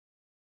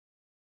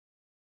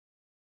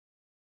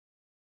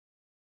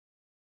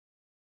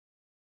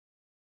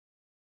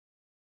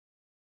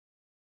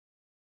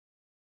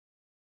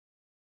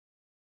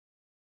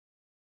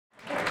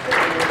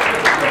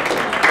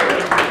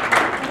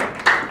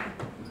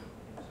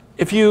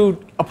If you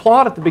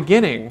applaud at the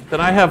beginning,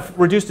 then I have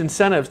reduced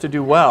incentives to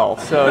do well.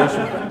 So you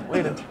should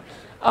wait until.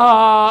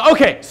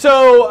 Okay,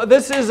 so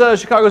this is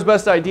Chicago's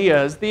Best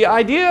Ideas. The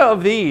idea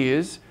of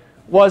these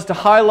was to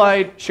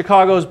highlight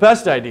Chicago's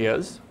best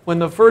ideas. When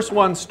the first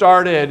one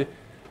started,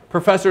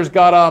 professors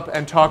got up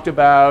and talked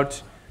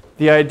about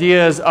the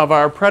ideas of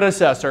our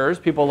predecessors,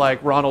 people like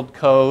Ronald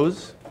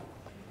Coase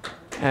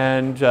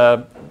and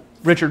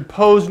Richard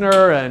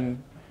Posner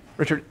and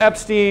Richard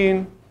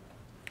Epstein.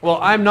 Well,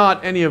 I'm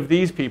not any of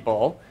these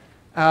people,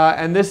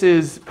 and this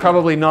is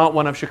probably not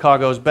one of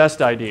Chicago's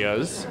best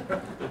ideas.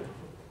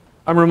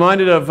 I'm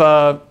reminded of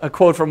a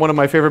quote from one of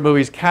my favorite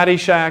movies,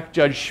 Caddyshack.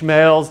 Judge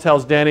Schmales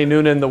tells Danny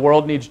Noonan, the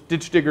world needs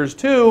ditch diggers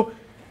too.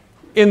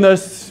 In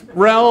the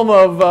realm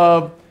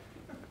of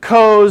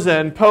Coase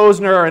and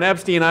Posner and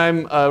Epstein,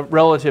 I'm a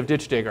relative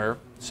ditch digger.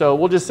 So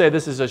we'll just say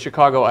this is a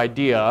Chicago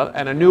idea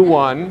and a new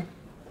one.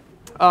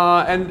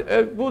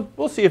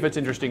 We'll see if it's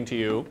interesting to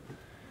you.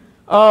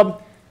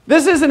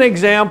 This is an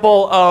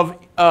example of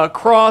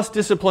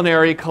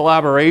cross-disciplinary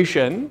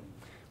collaboration.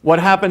 What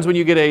happens when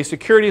you get a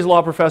securities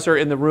law professor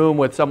in the room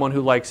with someone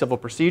who likes civil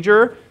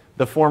procedure,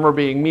 the former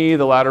being me,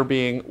 the latter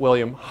being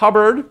William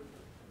Hubbard,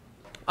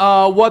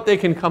 what they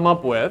can come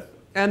up with.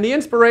 And the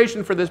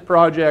inspiration for this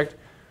project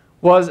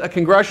was a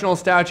congressional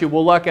statute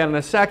we'll look at in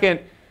a second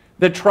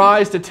that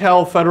tries to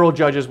tell federal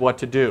judges what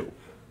to do.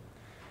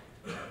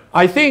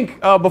 I think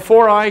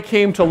before I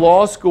came to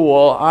law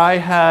school, I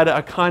had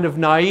a kind of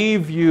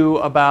naive view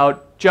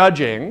about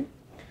judging.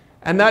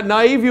 And that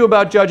naive view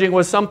about judging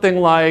was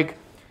something like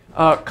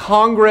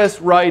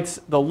Congress writes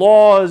the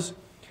laws,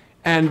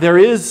 and there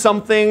is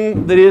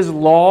something that is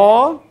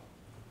law.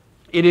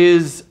 It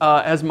is,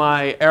 as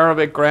my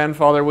Arabic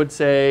grandfather would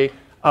say,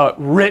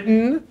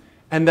 written,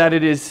 and that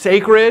it is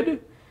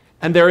sacred,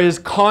 and there is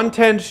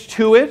content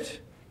to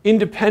it,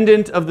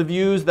 independent of the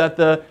views that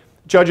the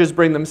judges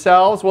bring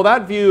themselves. Well,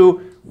 that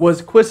view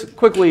was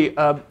quickly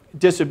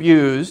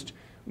disabused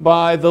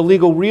by the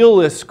legal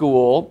realist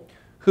school,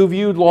 who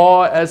viewed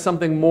law as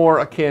something more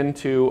akin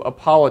to a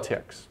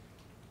politics.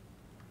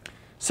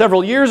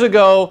 Several years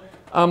ago,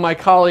 my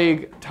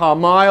colleague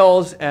Tom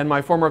Miles and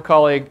my former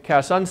colleague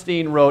Cass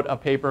Sunstein wrote a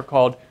paper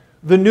called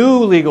The New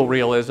Legal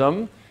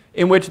Realism,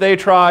 in which they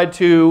tried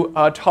to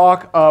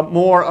talk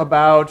more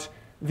about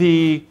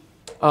the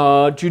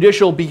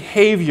judicial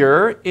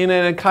behavior in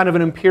a kind of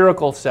an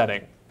empirical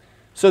setting.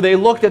 So they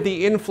looked at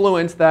the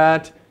influence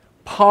that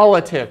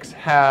politics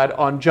had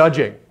on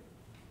judging.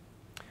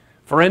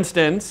 For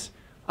instance,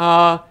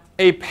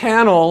 a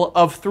panel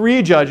of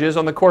 3 judges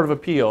on the Court of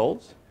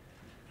Appeals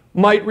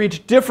might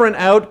reach different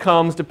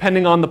outcomes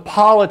depending on the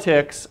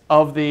politics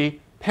of the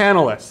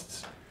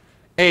panelists.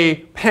 A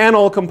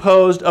panel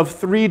composed of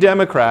 3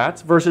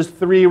 Democrats versus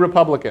 3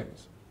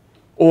 Republicans,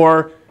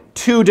 or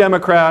 2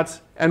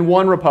 Democrats and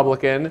 1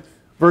 Republican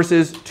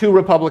versus 2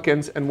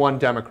 Republicans and 1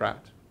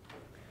 Democrat.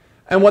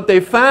 And what they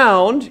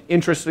found,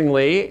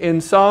 interestingly, in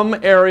some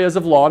areas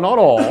of law, not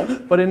all,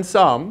 but in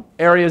some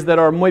areas that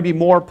are maybe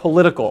more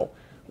political,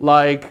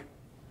 like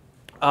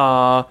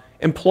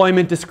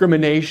employment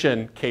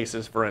discrimination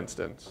cases, for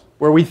instance,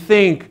 where we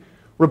think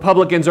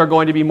Republicans are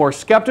going to be more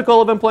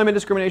skeptical of employment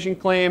discrimination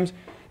claims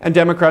and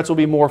Democrats will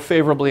be more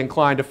favorably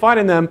inclined to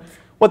finding them.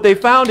 What they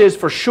found is,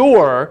 for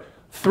sure,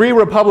 3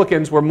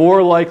 Republicans were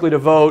more likely to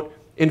vote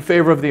in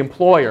favor of the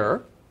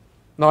employer.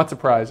 Not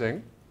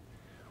surprising.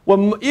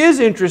 What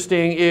is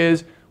interesting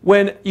is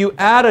when you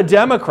add a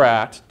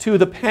Democrat to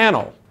the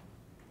panel.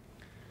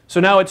 So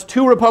now it's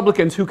 2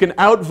 Republicans who can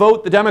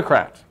outvote the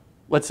Democrat.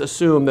 Let's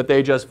assume that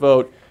they just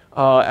vote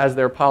as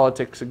their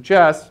politics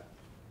suggests.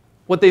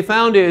 What they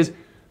found is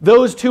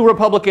those 2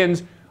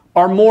 Republicans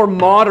are more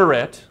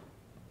moderate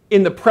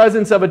in the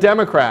presence of a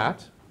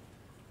Democrat,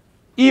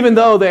 even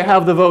though they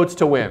have the votes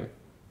to win.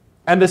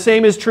 And the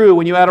same is true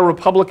when you add a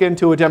Republican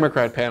to a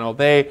Democrat panel.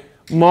 They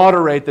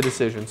moderate the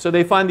decision. So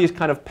they find these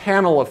kind of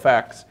panel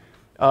effects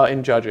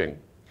in judging.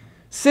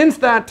 Since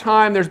that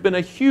time, there's been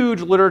a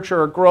huge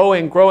literature,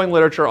 growing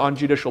literature on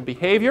judicial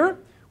behavior.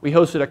 We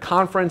hosted a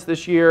conference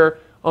this year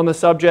on the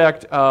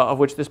subject, of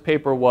which this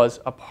paper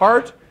was a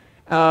part.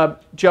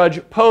 Judge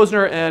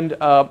Posner and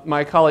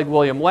my colleague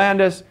William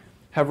Landis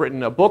have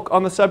written a book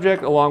on the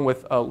subject, along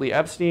with Lee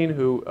Epstein,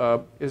 who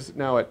is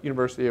now at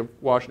University of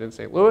Washington,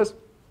 St. Louis,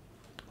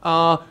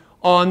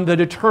 on the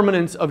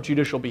determinants of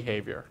judicial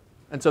behavior.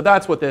 And so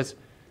that's what this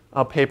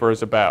paper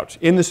is about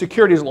in the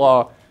securities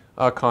law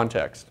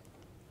context.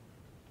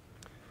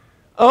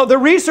 The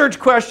research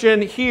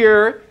question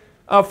here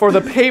for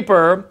the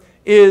paper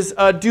is,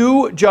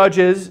 do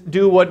judges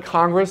do what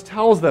Congress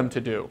tells them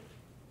to do?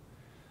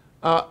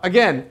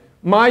 Again,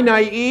 my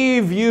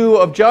naive view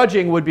of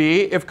judging would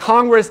be, if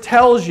Congress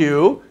tells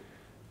you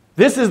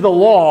this is the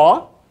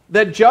law,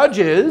 that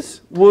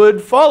judges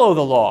would follow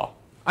the law.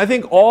 I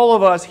think all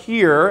of us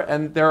here,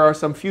 and there are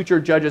some future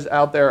judges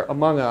out there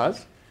among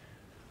us,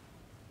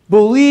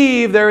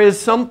 believe there is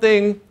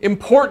something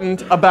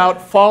important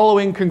about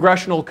following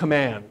congressional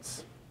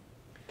commands.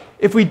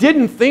 If we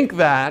didn't think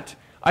that,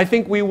 I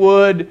think we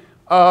would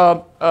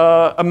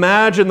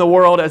imagine the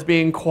world as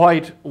being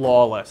quite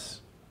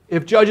lawless.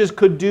 If judges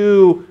could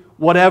do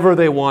whatever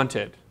they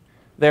wanted,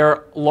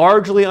 they're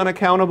largely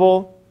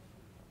unaccountable,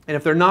 and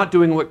if they're not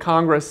doing what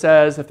Congress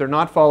says, if they're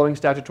not following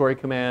statutory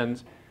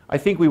commands, I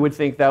think we would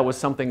think that was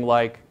something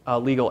like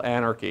legal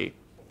anarchy.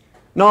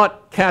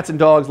 Not cats and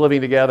dogs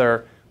living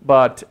together,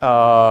 but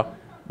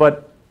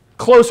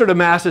closer to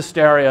mass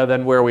hysteria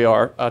than where we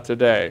are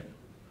today.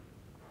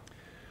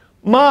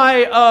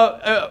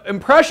 My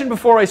impression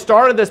before I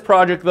started this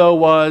project, though,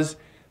 was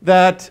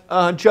that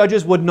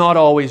judges would not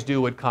always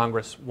do what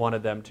Congress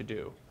wanted them to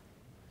do.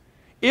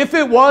 If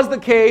it was the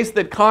case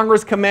that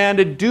Congress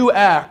commanded do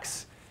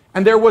X,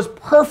 and there was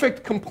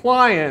perfect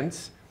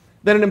compliance,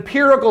 then an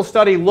empirical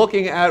study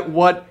looking at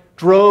what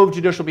drove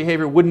judicial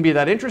behavior wouldn't be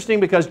that interesting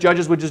because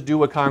judges would just do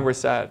what Congress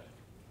said.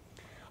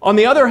 On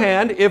the other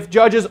hand, if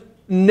judges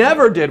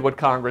never did what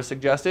Congress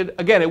suggested,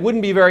 again, it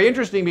wouldn't be very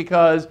interesting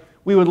because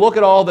we would look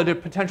at all the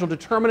potential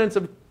determinants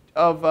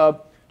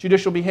of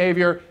judicial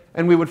behavior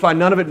and we would find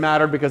none of it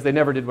mattered because they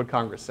never did what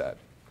Congress said.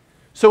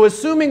 So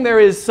assuming there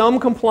is some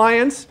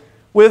compliance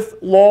with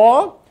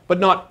law, but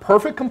not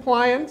perfect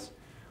compliance,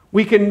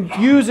 we can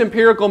use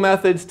empirical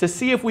methods to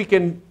see if we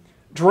can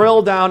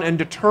drill down and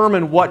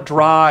determine what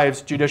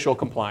drives judicial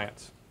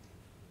compliance.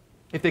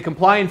 If they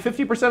comply in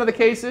 50% of the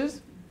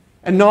cases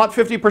and not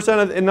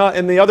 50% of,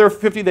 in the other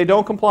 50 they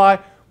don't comply,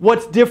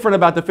 what's different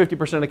about the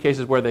 50% of the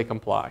cases where they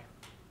comply?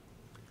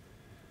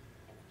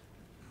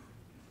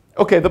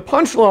 Okay, the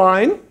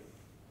punchline,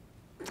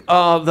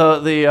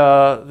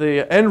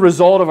 the end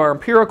result of our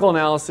empirical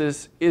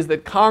analysis is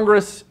that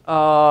Congress,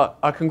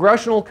 a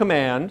congressional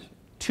command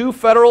to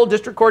federal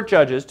district court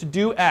judges to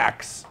do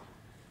X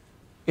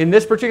in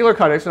this particular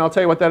context, and I'll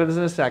tell you what that is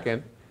in a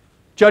second,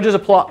 judges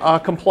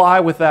comply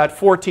with that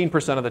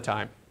 14% of the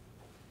time.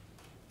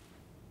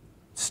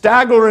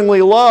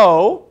 Staggeringly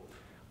low,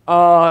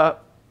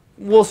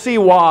 we'll see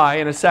why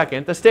in a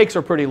second. The stakes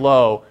are pretty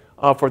low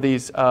for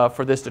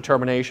this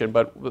determination,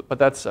 but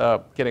that's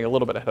getting a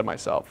little bit ahead of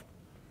myself.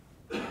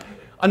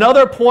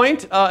 Another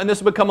point, and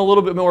this will become a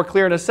little bit more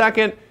clear in a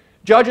second,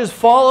 judges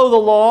follow the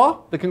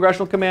law, the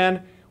congressional command,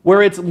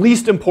 where it's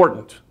least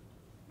important.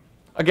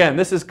 Again,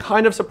 this is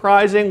kind of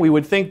surprising. We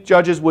would think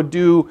judges would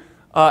do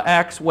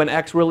X when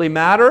X really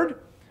mattered,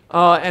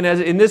 and as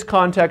in this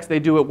context, they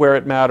do it where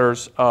it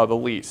matters the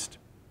least.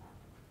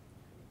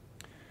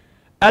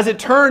 As it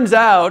turns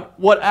out,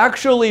 what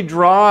actually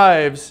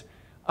drives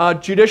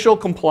judicial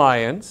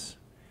compliance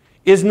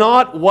is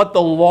not what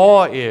the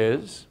law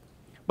is,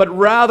 but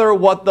rather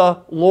what the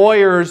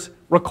lawyers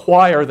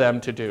require them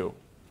to do.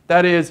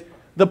 That is,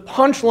 the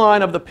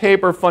punchline of the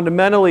paper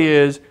fundamentally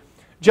is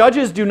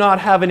judges do not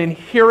have an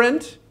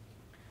inherent,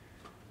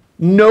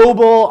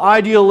 noble,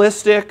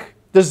 idealistic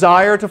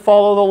desire to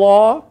follow the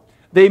law.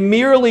 They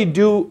merely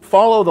do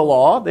follow the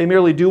law. They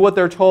merely do what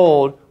they're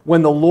told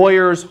when the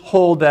lawyers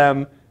hold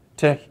them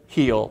to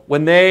heel.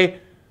 When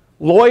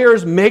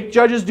lawyers make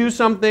judges do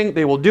something,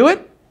 they will do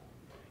it.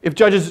 If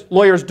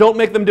lawyers don't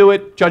make them do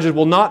it, judges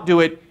will not do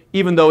it,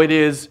 even though it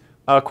is,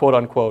 quote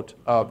unquote,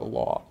 the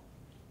law.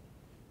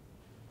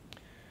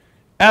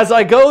 As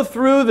I go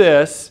through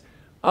this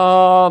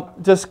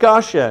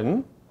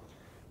discussion,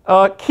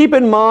 keep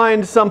in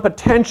mind some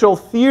potential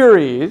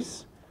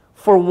theories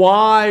for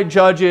why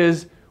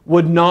judges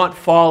would not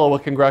follow a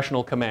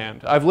congressional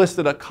command. I've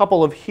listed a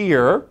couple of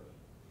here.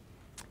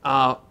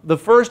 The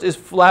first is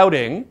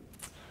flouting.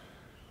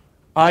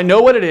 I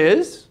know what it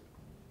is,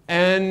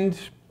 and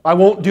I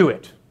won't do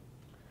it.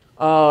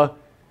 One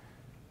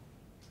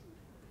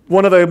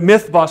of the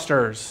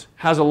Mythbusters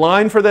has a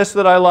line for this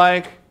that I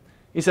like.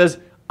 He says,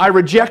 I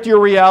reject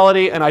your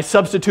reality and I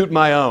substitute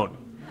my own.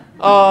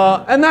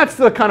 And that's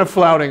the kind of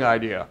flouting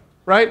idea,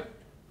 right?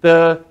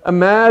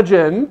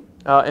 Imagine,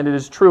 and it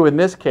is true in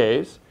this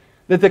case,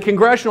 that the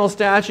congressional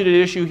statute at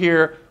issue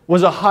here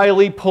was a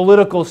highly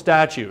political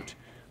statute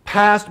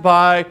passed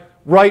by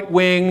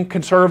right-wing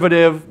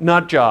conservative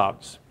nut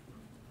jobs.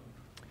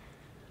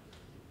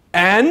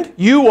 And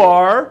you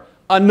are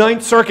a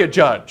Ninth Circuit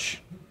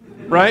judge,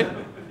 right?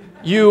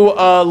 You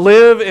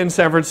live in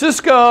San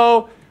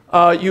Francisco.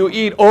 You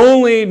eat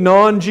only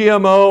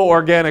non-GMO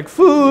organic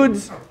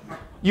foods.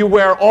 You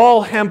wear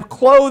all hemp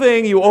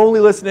clothing. You only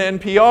listen to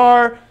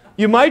NPR.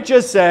 You might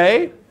just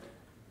say,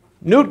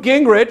 Newt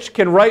Gingrich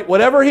can write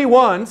whatever he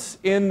wants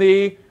in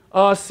the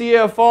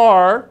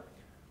CFR.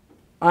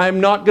 I'm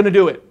not going to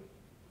do it.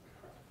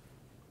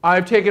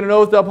 I've taken an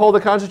oath to uphold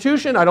the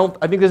Constitution. I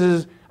think this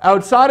is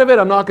outside of it.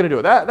 I'm not going to do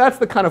it. That's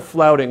the kind of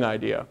flouting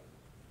idea.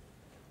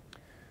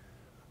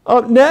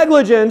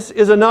 Negligence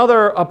is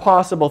another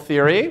possible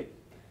theory.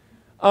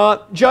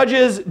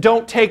 Judges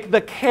don't take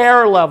the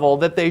care level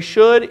that they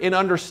should in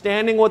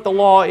understanding what the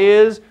law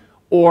is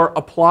or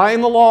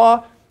applying the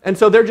law, and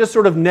so they're just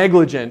sort of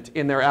negligent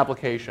in their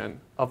application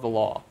of the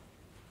law.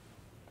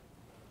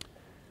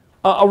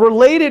 A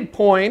related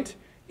point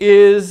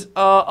is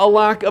a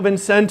lack of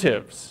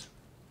incentives.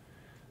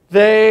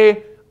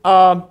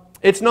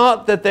 It's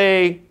not that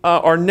they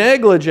are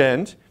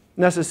negligent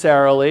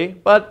necessarily,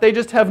 but they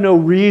just have no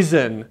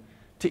reason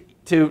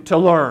to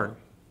learn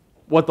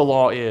what the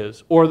law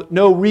is, or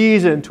no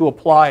reason to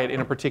apply it in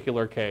a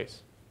particular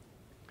case.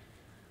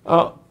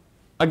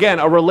 Again,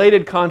 a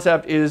related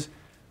concept is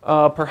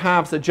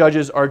perhaps that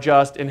judges are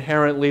just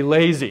inherently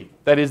lazy.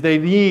 That is, they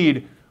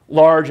need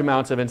large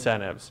amounts of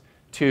incentives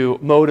to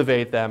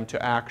motivate them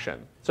to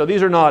action. So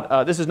these are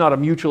not, this is not a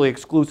mutually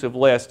exclusive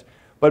list,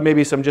 but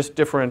maybe some just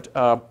different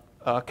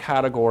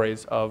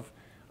categories of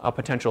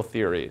potential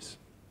theories.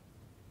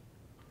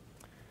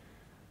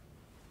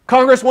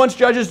 Congress wants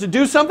judges to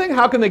do something.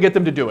 How can they get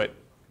them to do it?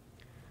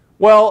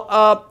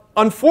 Well,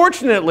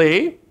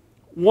 unfortunately,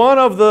 one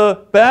of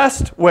the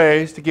best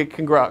ways to get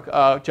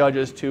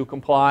judges to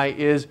comply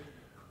is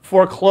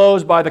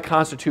foreclosed by the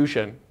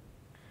Constitution.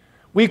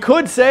 We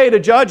could say to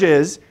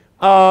judges,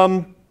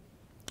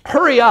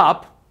 hurry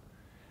up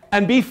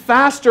and be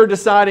faster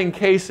deciding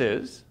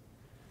cases.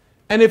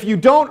 And if you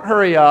don't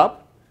hurry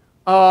up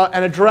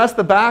and address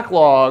the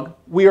backlog,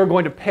 we are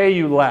going to pay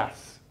you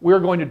less. We are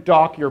going to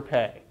dock your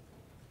pay.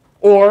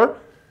 Or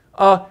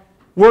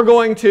we're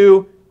going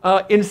to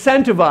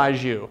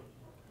incentivize you.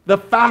 The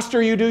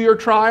faster you do your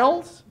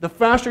trials, the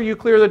faster you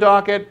clear the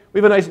docket, we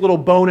have a nice little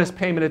bonus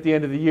payment at the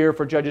end of the year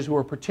for judges who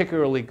are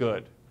particularly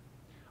good.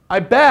 I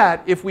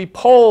bet if we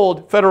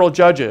polled federal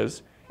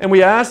judges and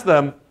we asked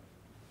them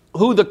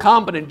who the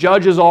competent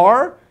judges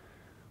are,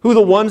 who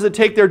the ones that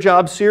take their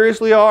job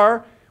seriously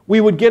are, we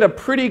would get a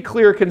pretty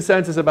clear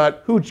consensus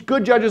about who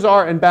good judges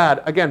are and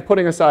bad, again,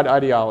 putting aside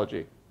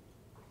ideology.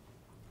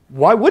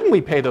 Why wouldn't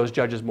we pay those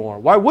judges more?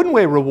 Why wouldn't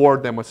we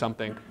reward them with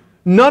something?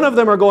 None of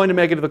them are going to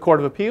make it to the Court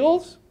of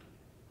Appeals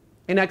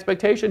in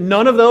expectation.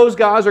 None of those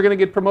guys are going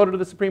to get promoted to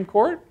the Supreme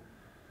Court.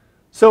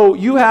 So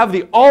you have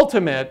the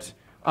ultimate,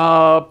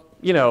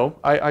 you know,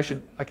 I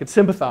could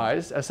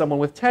sympathize as someone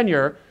with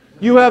tenure.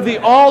 You have the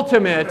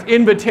ultimate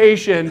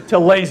invitation to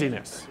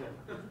laziness.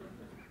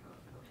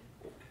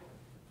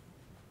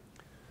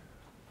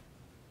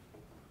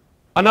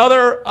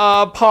 Another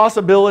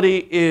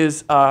possibility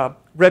is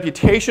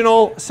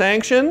reputational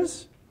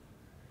sanctions.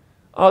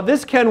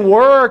 This can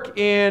work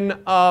in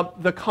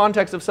the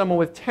context of someone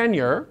with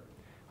tenure.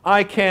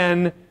 I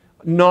can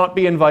not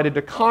be invited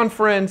to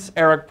conference.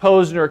 Eric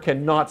Posner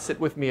cannot sit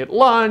with me at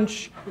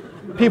lunch.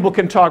 People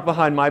can talk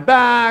behind my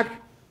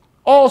back.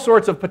 All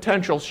sorts of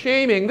potential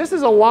shaming. This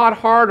is a lot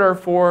harder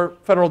for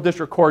federal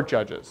district court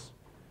judges.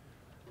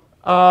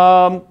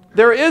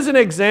 There is an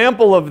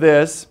example of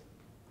this.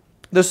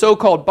 The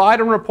so-called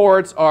Biden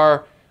reports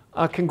are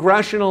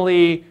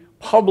congressionally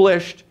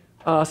published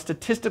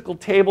statistical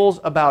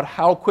tables about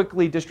how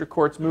quickly district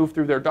courts move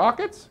through their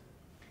dockets.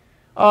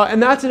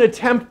 And that's an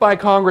attempt by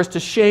Congress to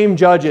shame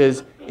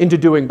judges into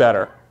doing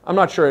better. I'm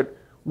not sure it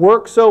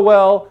works so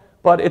well,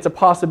 but it's a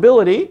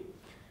possibility.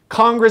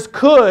 Congress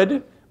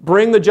could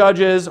bring the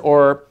judges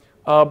or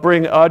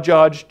bring a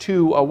judge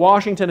to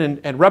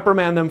Washington and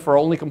reprimand them for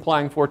only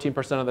complying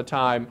 14% of the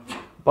time.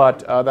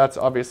 But that's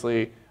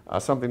obviously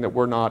something that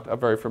we're not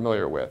very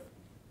familiar with.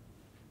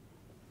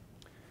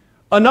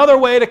 Another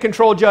way to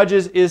control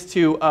judges is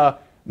to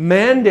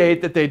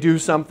mandate that they do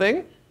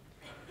something.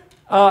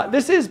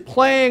 This is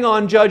playing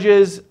on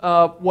judges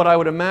what I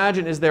would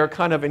imagine is their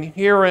kind of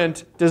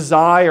inherent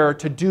desire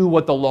to do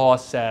what the law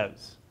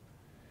says.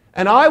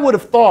 And I would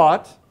have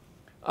thought,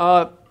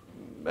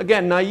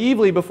 again,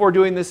 naively before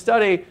doing this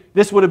study,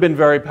 this would have been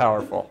very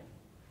powerful.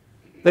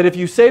 That if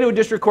you say to a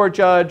district court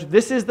judge,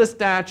 this is the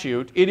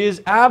statute, it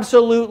is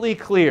absolutely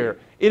clear.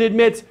 It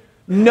admits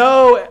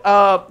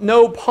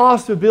no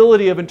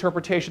possibility of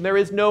interpretation. There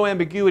is no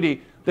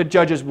ambiguity that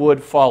judges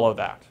would follow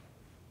that.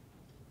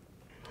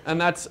 And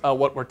that's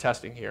what we're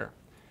testing here.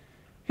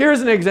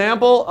 Here's an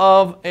example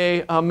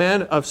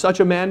of such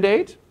a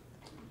mandate.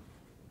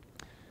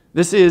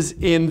 This is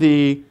in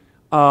the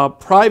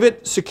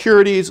Private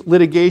Securities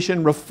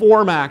Litigation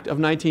Reform Act of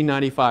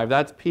 1995.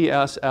 That's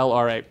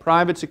PSLRA,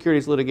 Private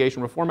Securities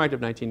Litigation Reform Act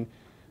of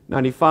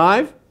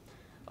 1995.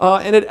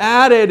 And it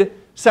added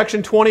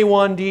Section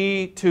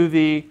 21D to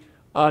the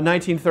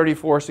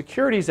 1934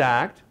 Securities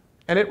Act.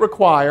 And it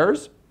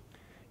requires,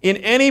 in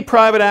any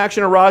private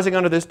action arising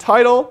under this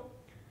title,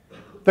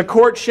 the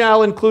court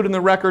shall include in the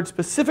record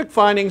specific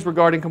findings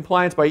regarding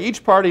compliance by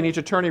each party and each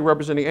attorney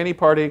representing any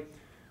party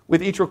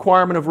with each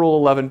requirement of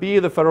Rule 11b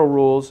of the Federal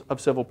Rules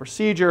of Civil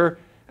Procedure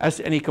as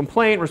to any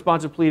complaint,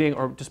 responsive pleading,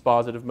 or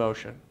dispositive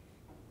motion.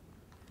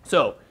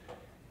 So,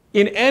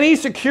 in any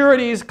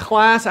securities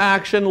class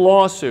action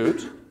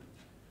lawsuit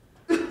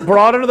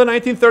brought under the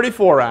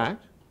 1934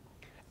 Act,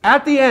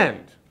 at the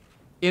end,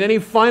 in any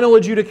final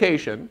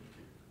adjudication,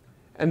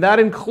 and that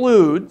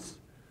includes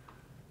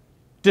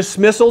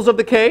dismissals of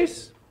the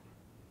case,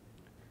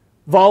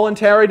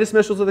 voluntary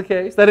dismissals of the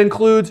case. That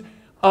includes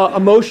a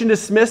motion to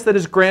dismiss that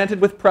is granted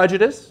with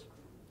prejudice.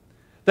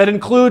 That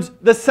includes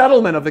the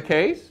settlement of the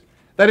case.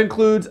 That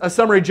includes a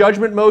summary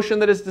judgment motion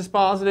that is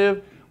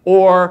dispositive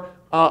or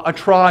a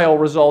trial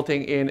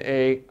resulting in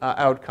an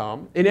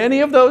outcome. In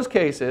any of those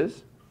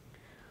cases,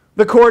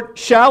 the court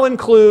shall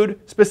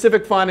include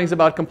specific findings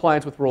about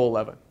compliance with Rule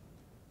 11.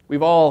 We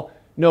all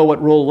know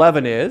what Rule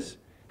 11 is.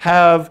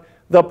 Have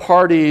the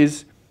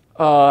parties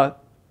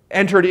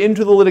entered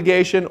into the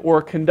litigation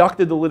or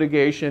conducted the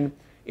litigation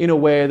in a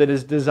way that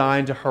is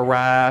designed to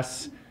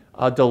harass,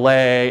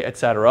 delay,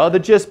 etc. The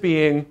gist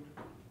being,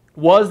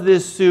 was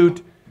this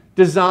suit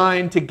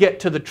designed to get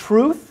to the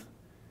truth?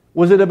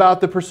 Was it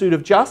about the pursuit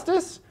of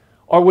justice?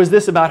 Or was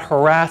this about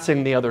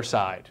harassing the other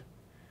side?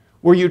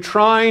 Were you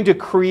trying to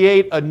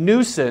create a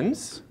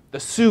nuisance? The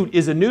suit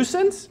is a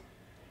nuisance,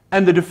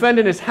 and the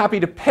defendant is happy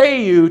to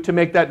pay you to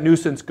make that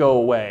nuisance go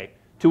away,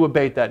 to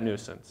abate that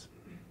nuisance.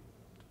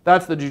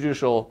 That's the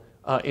judicial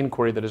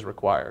inquiry that is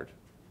required.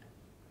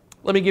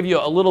 Let me give you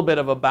a little bit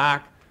of a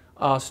back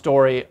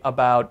story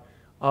about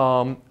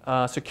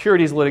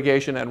securities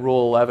litigation and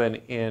Rule 11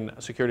 in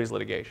securities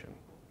litigation.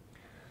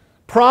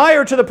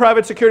 Prior to the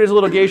Private Securities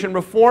Litigation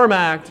Reform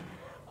Act,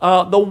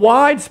 the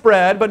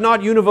widespread but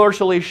not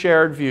universally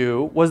shared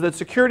view was that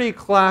security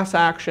class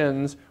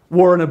actions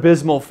were an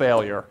abysmal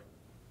failure.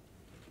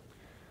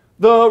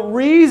 The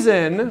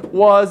reason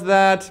was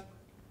that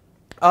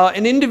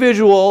an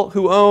individual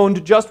who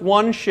owned just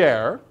one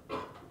share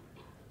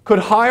could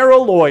hire a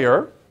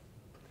lawyer.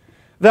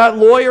 That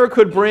lawyer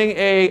could bring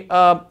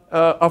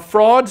a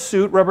fraud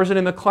suit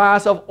representing the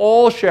class of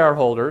all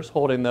shareholders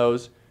holding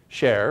those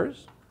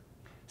shares,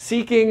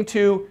 seeking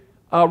to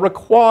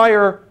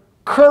require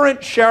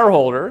current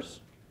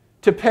shareholders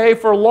to pay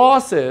for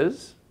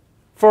losses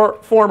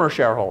for former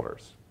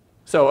shareholders.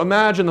 So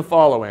imagine the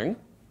following.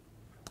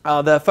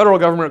 The federal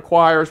government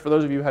requires, for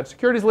those of you who had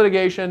securities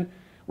litigation,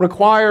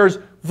 requires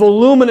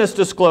voluminous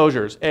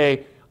disclosures.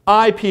 A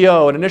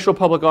IPO, an initial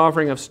public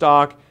offering of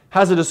stock,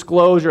 has a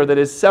disclosure that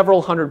is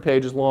several hundred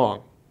pages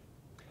long.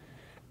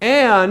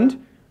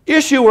 And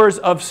issuers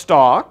of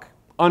stock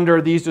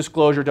under these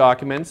disclosure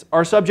documents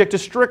are subject to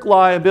strict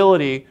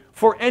liability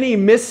for any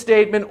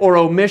misstatement or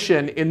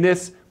omission in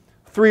this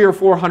 300 or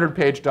 400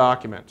 page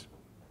document.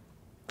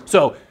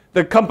 So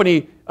the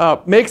company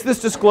makes this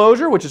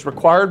disclosure, which is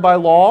required by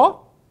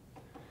law.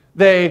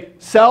 They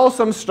sell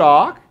some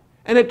stock,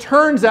 and it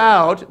turns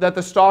out that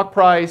the stock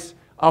price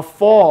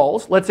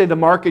falls. Let's say the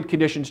market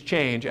conditions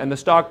change, and the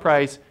stock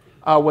price,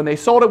 when they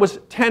sold it, was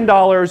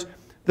 $10.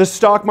 The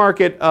stock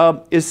market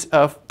is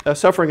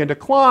suffering a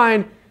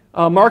decline.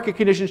 Market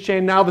conditions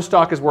change. Now the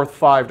stock is worth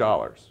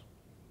 $5.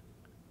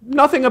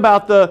 Nothing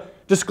about the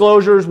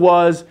disclosures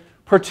was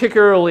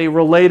particularly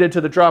related to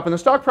the drop in the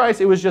stock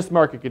price. It was just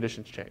market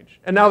conditions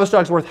change. And now the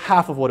stock's worth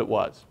half of what it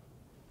was.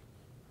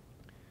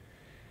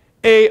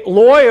 A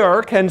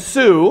lawyer can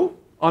sue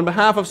on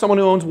behalf of someone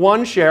who owns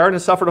one share and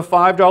has suffered a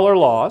 $5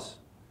 loss.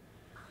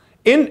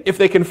 If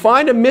they can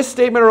find a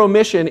misstatement or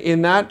omission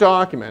in that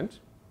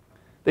document,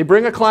 they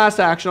bring a class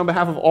action on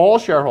behalf of all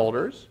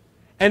shareholders,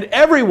 and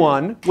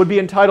everyone would be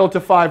entitled to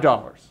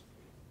 $5.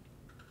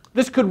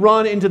 This could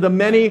run into the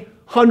many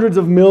hundreds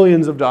of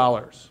millions of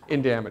dollars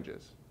in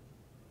damages.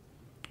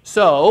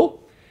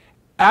 So,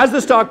 as the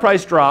stock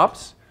price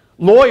drops,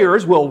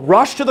 lawyers will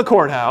rush to the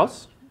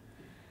courthouse.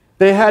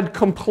 They had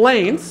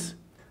complaints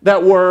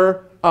that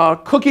were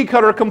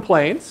cookie-cutter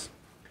complaints,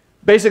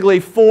 basically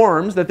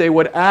forms that they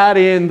would add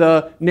in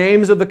the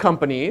names of the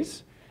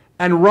companies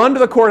and run to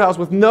the courthouse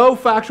with no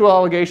factual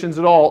allegations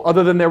at all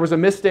other than there was a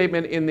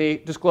misstatement in the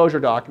disclosure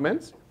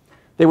documents.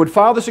 They would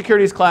file the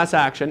securities class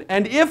action,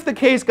 and if the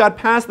case got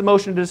past the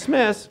motion to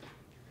dismiss,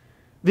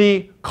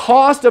 the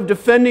cost of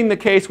defending the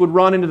case would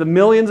run into the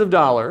millions of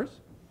dollars,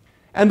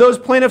 and those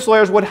plaintiffs'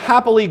 lawyers would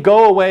happily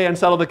go away and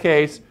settle the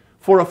case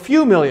for a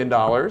few million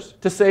dollars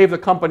to save the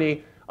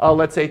company,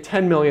 let's say,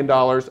 $10 million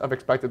of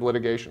expected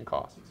litigation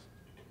costs.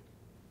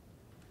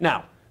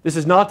 Now, this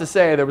is not to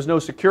say there was no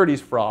securities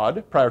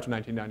fraud prior to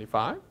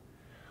 1995,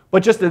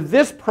 but just that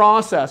this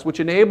process, which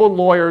enabled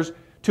lawyers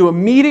to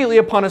immediately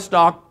upon a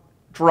stock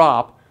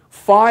drop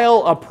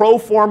file a pro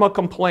forma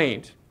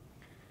complaint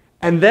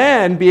and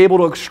then be able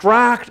to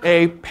extract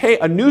a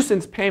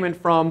nuisance payment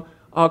from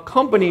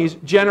companies,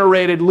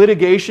 generated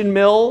litigation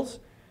mills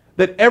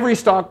that every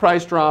stock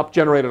price drop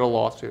generated a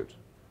lawsuit.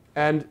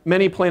 And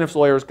many plaintiffs'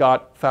 lawyers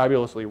got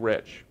fabulously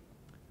rich.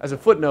 As a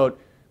footnote,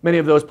 many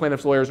of those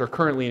plaintiffs' lawyers are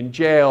currently in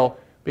jail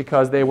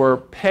because they were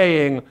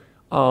paying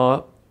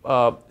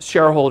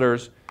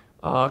shareholders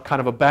kind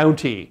of a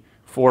bounty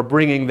for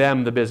bringing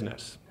them the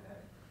business.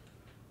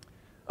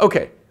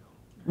 Okay,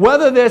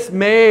 whether this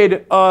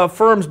made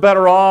firms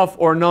better off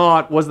or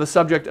not was the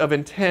subject of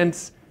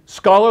intense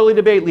scholarly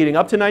debate leading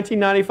up to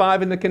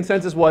 1995, and the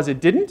consensus was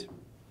it didn't,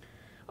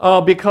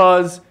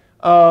 because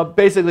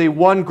basically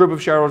one group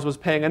of shareholders was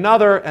paying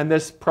another, and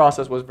this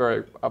process was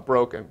very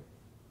broken.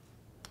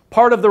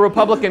 Part of the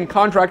Republican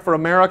contract for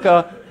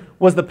America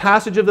was the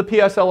passage of the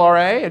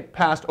PSLRA. It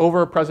passed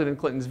over President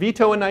Clinton's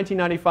veto in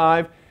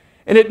 1995,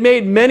 and it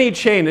made many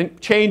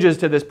changes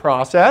to this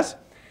process.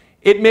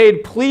 It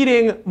made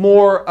pleading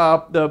more,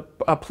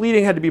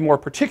 pleading had to be more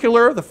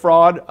particular, the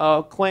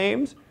fraud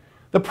claims.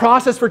 The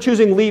process for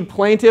choosing lead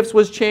plaintiffs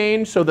was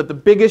changed so that the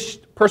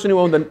biggest person who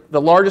owned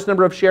the largest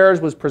number of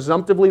shares was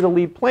presumptively the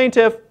lead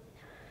plaintiff.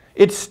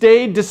 It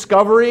stayed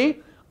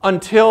discovery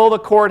until the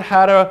court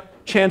had a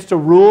chance to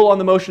rule on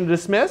the motion to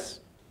dismiss.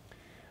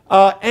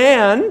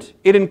 And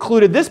it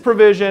included this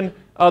provision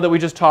that we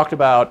just talked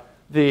about,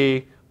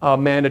 the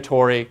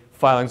mandatory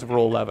filings of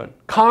Rule 11.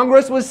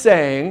 Congress was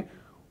saying,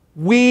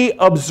 we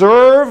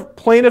observe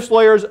plaintiffs'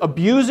 lawyers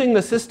abusing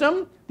the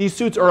system. These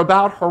suits are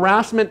about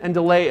harassment and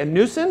delay and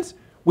nuisance.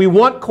 We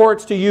want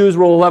courts to use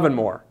Rule 11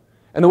 more.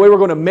 And the way we're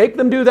going to make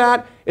them do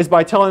that is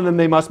by telling them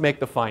they must make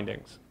the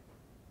findings.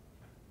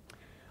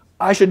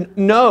 I should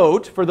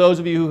note, for those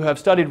of you who have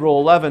studied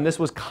Rule 11, this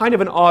was kind of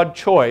an odd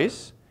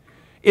choice.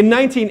 In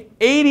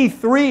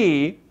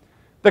 1983,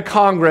 the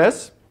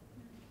Congress,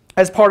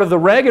 as part of the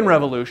Reagan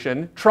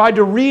Revolution, tried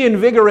to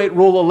reinvigorate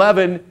Rule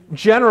 11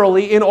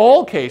 generally in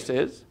all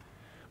cases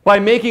by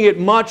making it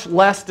much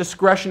less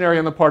discretionary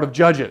on the part of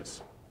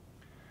judges.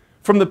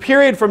 From the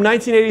period from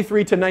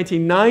 1983 to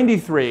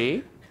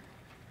 1993,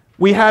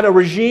 we had a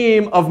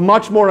regime of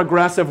much more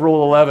aggressive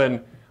Rule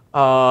 11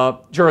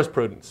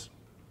 jurisprudence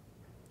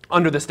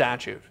under the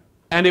statute.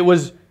 And it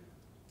was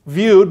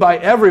viewed by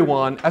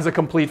everyone as a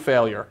complete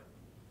failure.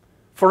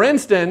 For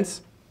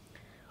instance,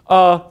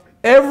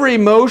 every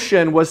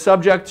motion was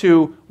subject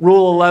to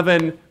Rule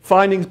 11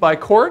 findings by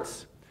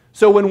courts.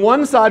 So when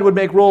one side would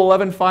make Rule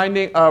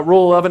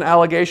 11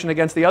 allegation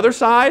against the other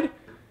side,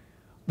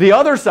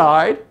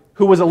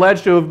 who was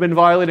alleged to have been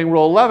violating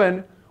Rule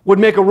 11, would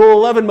make a Rule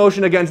 11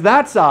 motion against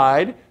that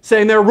side,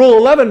 saying their Rule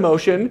 11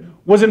 motion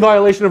was in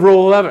violation of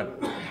Rule 11.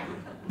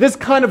 This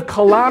kind of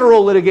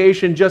collateral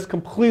litigation just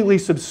completely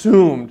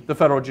subsumed the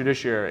federal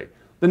judiciary.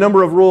 The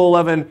number of Rule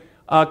 11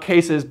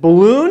 cases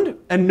ballooned,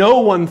 and no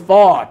one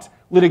thought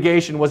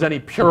litigation was any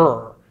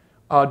purer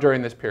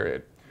during this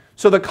period.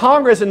 So the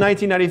Congress in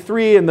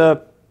 1993 and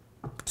the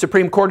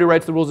Supreme Court, who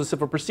writes the rules of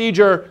civil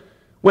procedure,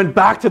 went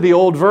back to the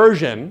old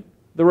version.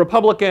 The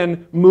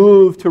Republican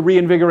move to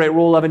reinvigorate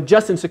Rule 11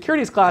 just in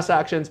securities class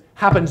actions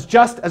happens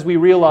just as we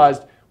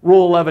realized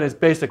Rule 11 is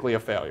basically a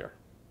failure.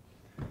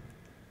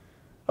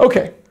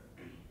 Okay.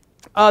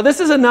 This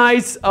is a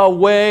nice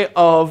way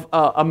of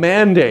a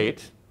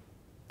mandate.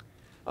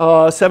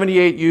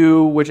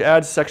 78U, which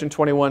adds Section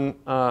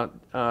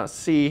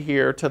 21C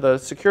here to the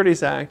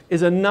Securities Act,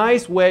 is a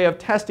nice way of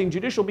testing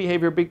judicial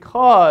behavior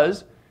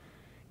because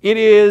it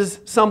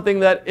is something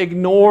that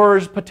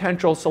ignores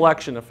potential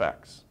selection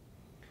effects.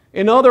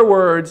 In other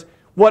words,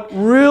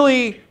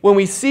 when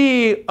we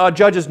see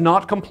judges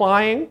not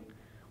complying,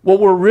 what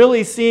we're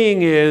really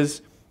seeing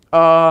is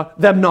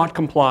them not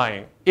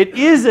complying. It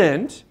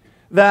isn't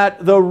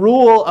that the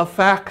rule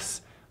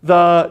affects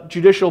the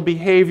judicial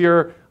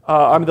behavior,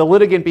 the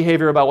litigant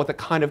behavior about what the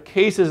kind of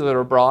cases that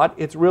are brought.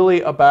 It's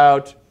really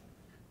about,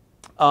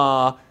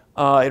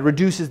 it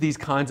reduces these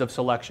kinds of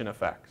selection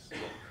effects.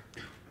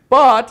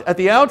 But at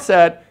the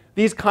outset,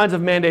 these kinds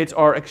of mandates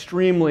are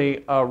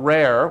extremely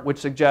rare, which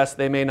suggests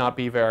they may not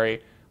be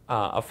very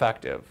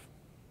effective.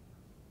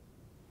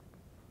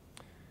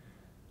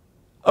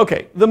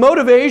 Okay, the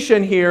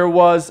motivation here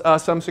was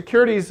some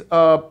securities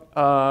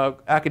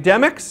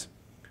academics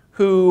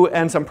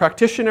and some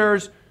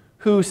practitioners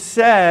who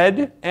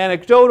said,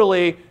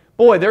 anecdotally,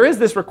 boy, there is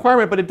this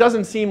requirement, but it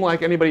doesn't seem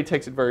like anybody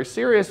takes it very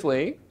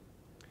seriously.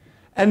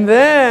 And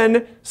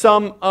then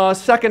some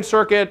Second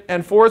Circuit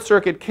and Fourth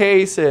Circuit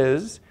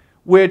cases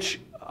which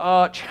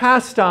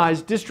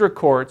chastised district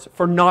courts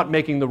for not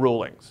making the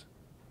rulings.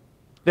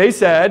 They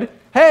said,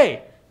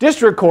 hey,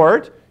 district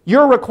court,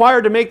 you're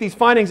required to make these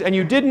findings and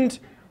you didn't.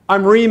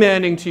 I'm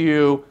remanding to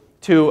you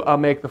to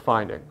make the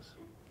findings.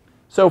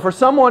 So for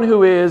someone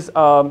who is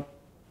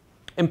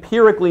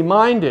empirically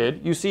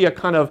minded, you see a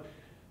kind of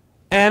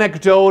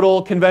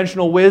anecdotal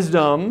conventional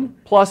wisdom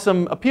plus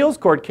some appeals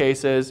court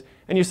cases,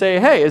 and you say,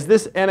 hey, is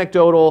this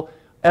anecdotal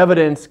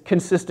evidence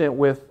consistent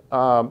with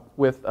the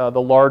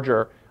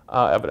larger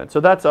evidence? So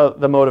that's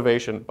the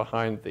motivation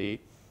behind the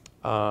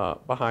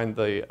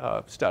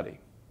study.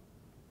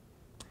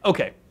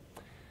 Okay,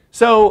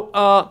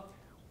 so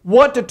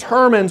what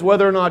determines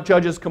whether or not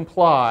judges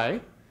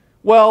comply?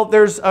 Well,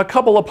 there's a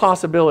couple of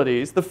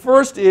possibilities. The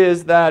first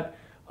is that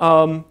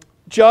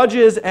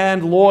judges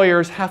and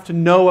lawyers have to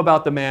know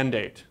about the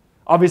mandate.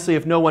 Obviously,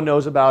 if no one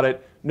knows about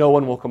it, no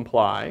one will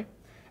comply.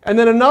 And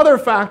then another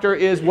factor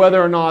is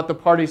whether or not the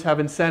parties have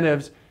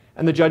incentives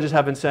and the judges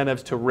have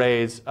incentives to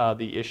raise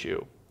the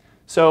issue.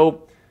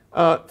 So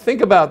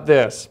think about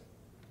this.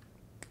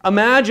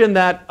 Imagine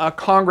that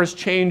Congress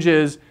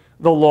changes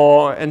the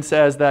law and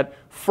says that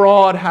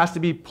fraud has to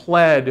be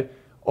pled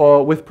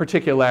with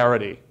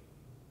particularity,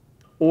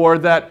 or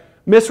that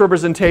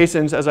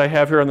misrepresentations, as I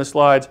have here on the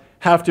slides,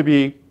 have to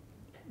be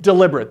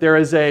deliberate. There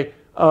is a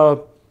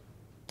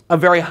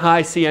very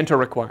high scienter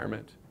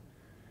requirement.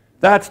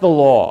 That's the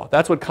law.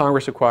 That's what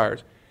Congress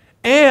requires.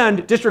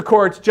 And district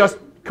courts just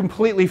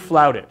completely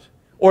flout it,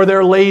 or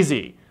they're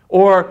lazy,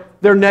 or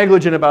they're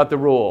negligent about the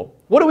rule.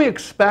 What do we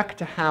expect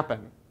to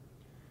happen?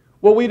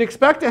 What we'd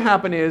expect to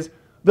happen is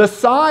the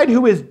side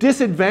who is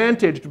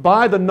disadvantaged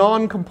by the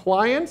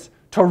non-compliance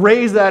to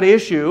raise that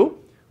issue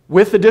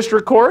with the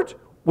district court,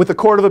 with the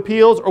Court of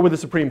Appeals, or with the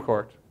Supreme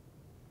Court.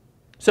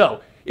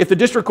 So if the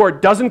district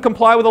court doesn't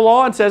comply with the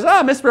law and says,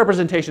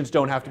 misrepresentations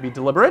don't have to be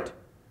deliberate,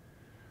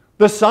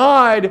 the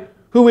side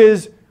who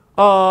is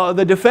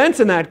the defense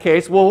in that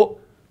case will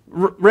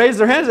raise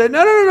their hands and say,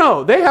 no, no, no,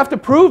 no. They have to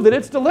prove that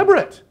it's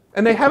deliberate,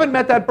 and they haven't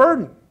met that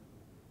burden.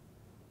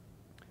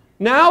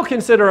 Now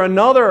consider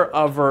another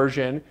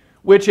version,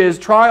 which is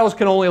trials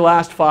can only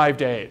last 5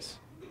 days.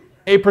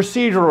 A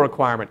procedural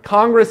requirement.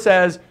 Congress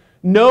says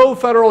no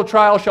federal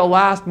trial shall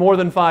last more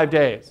than 5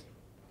 days.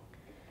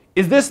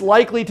 Is this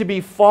likely to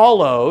be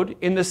followed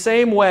in the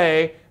same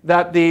way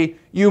that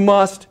you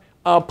must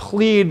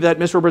plead that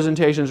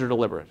misrepresentations are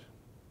deliberate?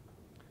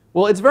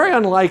 Well, it's very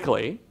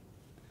unlikely,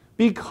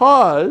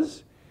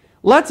 because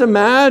let's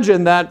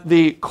imagine that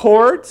the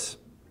courts,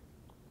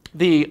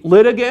 the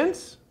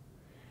litigants,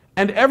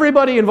 and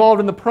everybody involved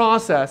in the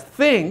process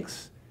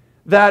thinks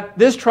that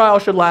this trial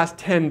should last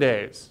 10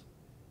 days.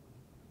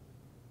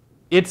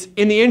 It's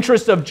in the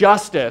interest of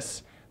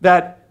justice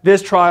that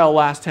this trial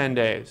lasts 10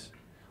 days.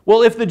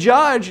 Well, if the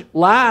judge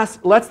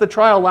lets the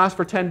trial last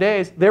for 10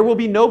 days, there will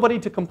be nobody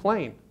to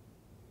complain.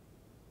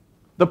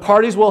 The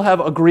parties will have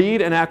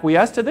agreed and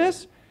acquiesced to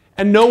this,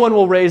 and no one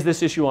will raise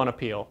this issue on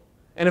appeal.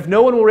 And if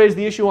no one will raise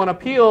the issue on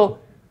appeal,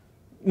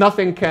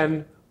 nothing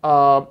can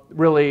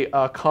really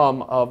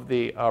come of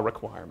the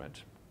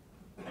requirement.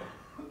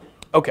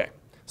 Okay,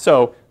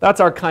 so that's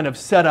our kind of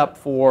setup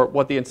for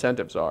what the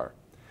incentives are.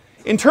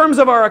 In terms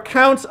of our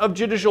accounts of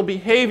judicial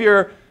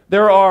behavior,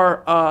 there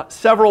are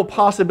several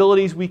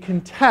possibilities we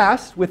can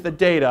test with the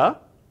data.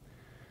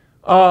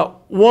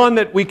 One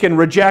that we can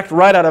reject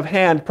right out of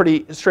hand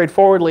pretty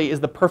straightforwardly is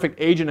the perfect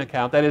agent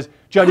account. That is,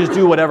 judges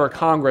do whatever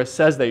Congress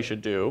says they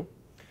should do.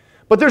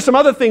 But there's some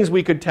other things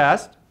we could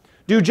test.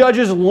 Do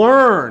judges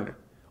learn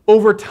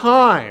over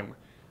time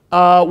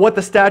what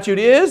the statute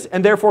is,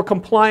 and therefore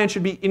compliance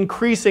should be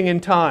increasing in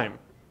time?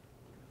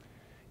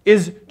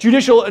 Is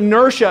judicial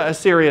inertia a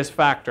serious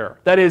factor?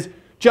 That is,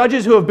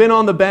 judges who have been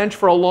on the bench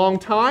for a long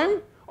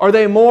time, are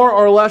they more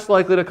or less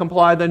likely to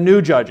comply than new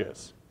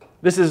judges?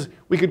 This is,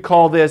 we could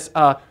call this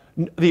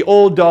the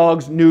old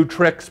dog's new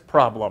tricks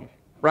problem,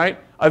 right?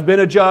 I've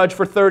been a judge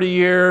for 30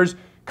 years.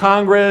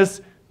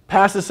 Congress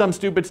passes some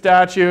stupid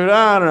statute.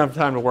 I don't have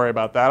time to worry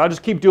about that. I'll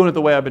just keep doing it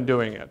the way I've been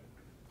doing it.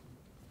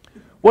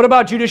 What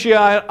about judicial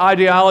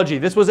ideology?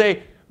 This was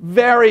a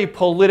very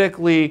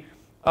politically,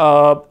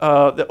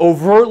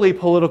 overtly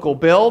political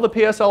bill, the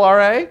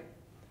PSLRA.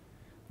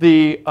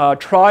 The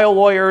trial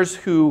lawyers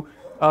who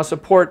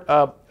support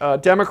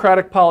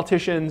Democratic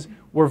politicians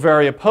were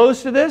very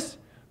opposed to this.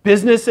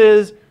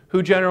 Businesses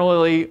who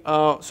generally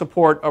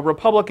support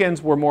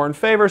Republicans were more in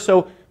favor.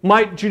 So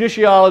might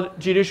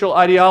judicial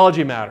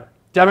ideology matter?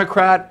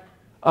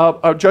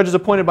 Judges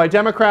appointed by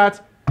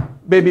Democrats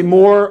may be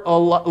more or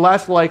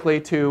less likely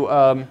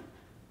to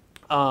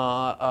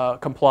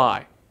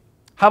comply.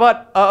 How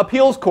about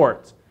appeals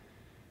courts?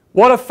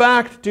 What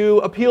effect do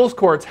appeals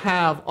courts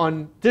have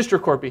on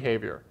district court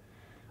behavior?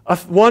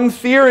 One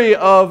theory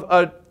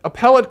of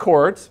appellate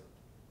courts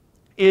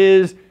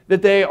is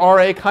that they are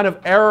a kind of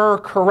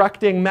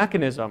error-correcting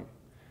mechanism.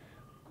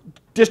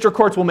 District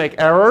courts will make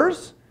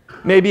errors,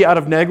 maybe out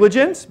of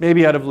negligence,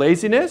 maybe out of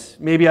laziness,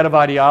 maybe out of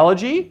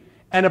ideology,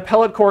 and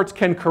appellate courts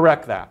can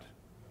correct that.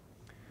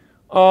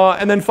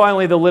 And then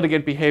finally, the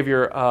litigant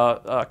behavior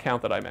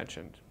account that I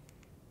mentioned.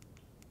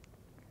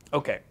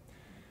 Okay.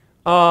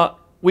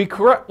 We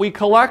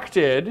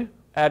collected,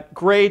 at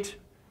great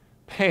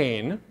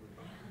pain,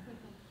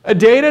 a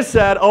data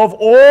set of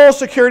all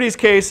securities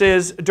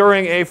cases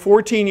during a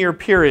 14-year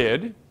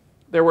period.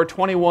 There were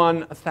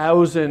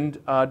 21,000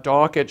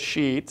 docket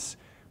sheets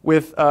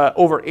with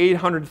over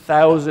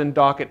 800,000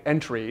 docket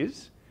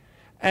entries.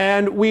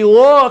 And we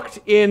looked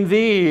in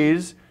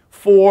these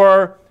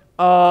for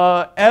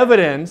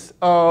evidence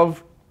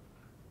of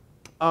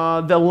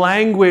the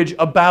language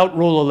about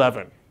Rule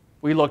 11.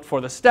 We looked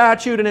for the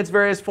statute in its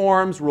various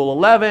forms, Rule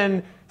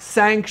 11,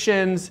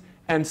 sanctions,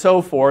 and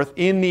so forth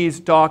in these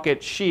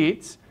docket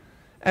sheets.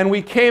 And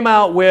we came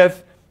out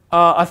with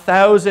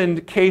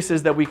 1,000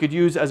 cases that we could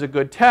use as a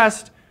good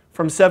test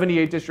from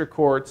 78 district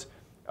courts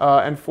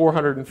and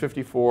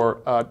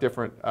 454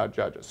 different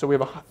judges. So we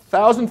have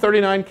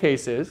 1,039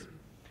 cases.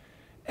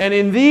 And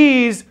in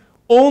these,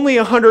 only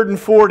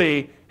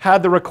 140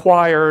 had the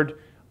required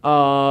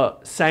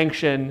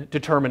sanction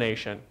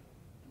determination.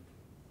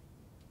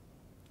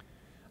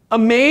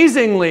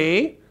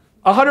 Amazingly,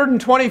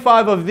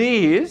 125 of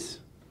these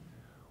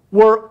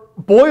were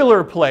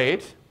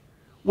boilerplate,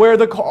 where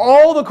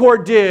all the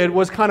court did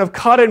was kind of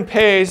cut and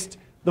paste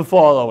the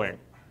following.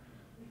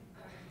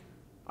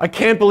 I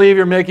can't believe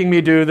you're making me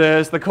do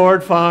this. The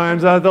court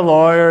finds that the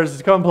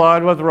lawyers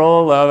complied with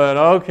Rule 11.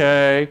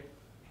 Okay.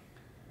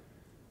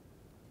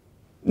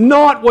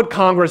 Not what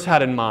Congress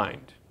had in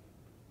mind,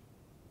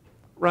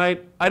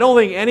 right? I don't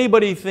think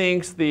anybody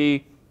thinks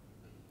the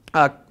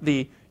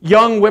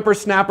young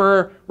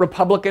whippersnapper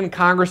Republican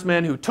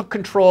congressman who took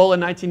control in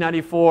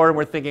 1994 and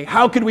were thinking,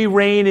 how could we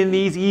rein in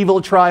these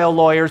evil trial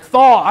lawyers,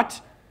 thought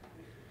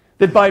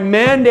that by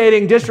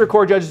mandating district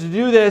court judges to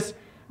do this,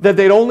 that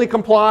they'd only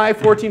comply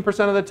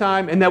 14% of the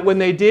time, and that when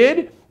they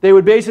did, they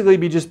would basically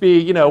just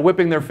be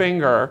whipping their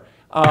finger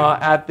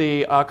at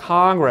the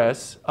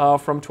Congress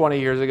from 20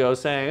 years ago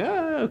saying,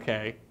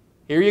 okay,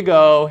 Here you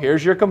go.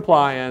 Here's your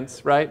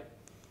compliance, right?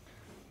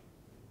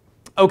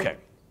 Okay.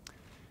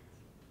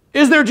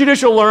 Is there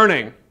judicial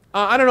learning?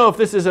 I don't know if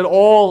this is at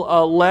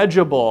all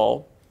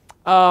legible,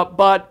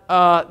 but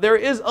there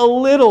is a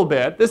little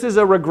bit. This is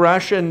a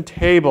regression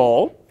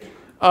table.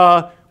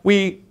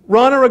 We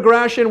run a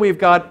regression. We've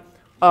got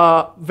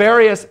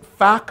various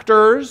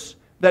factors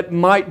that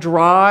might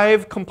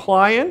drive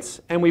compliance,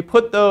 and we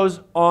put those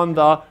on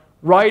the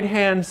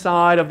right-hand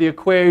side of the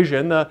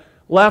equation. The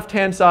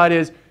left-hand side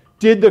is,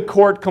 did the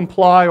court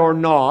comply or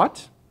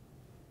not?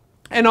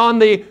 And on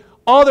the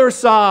other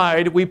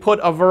side, we put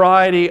a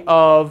variety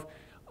of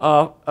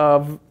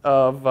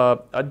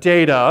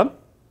data.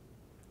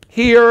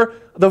 Here,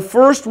 the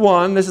first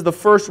one, this is the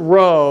first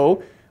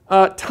row,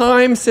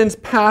 time since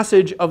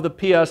passage of the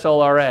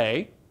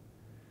PSLRA.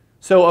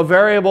 So a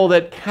variable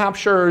that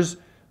captures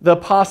the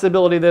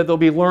possibility that they'll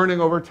be learning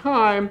over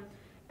time.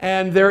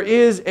 And there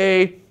is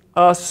a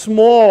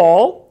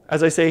small,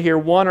 as I say here,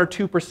 1 or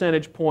 2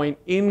 percentage point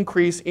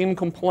increase in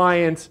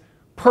compliance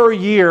per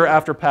year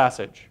after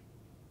passage.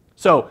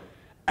 So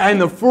in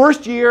the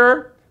first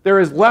year,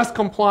 there is less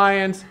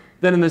compliance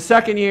than in the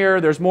second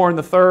year. There's more in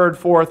the third,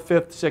 fourth,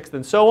 fifth, sixth,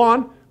 and so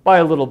on by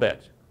a little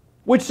bit,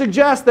 which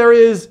suggests there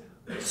is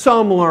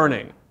some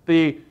learning.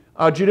 The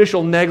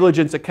judicial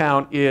negligence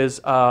account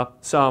is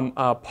some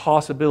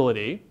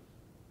possibility.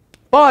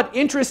 But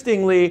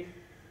interestingly,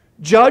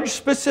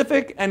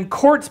 judge-specific and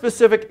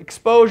court-specific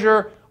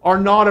exposure are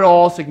not at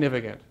all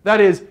significant. That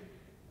is,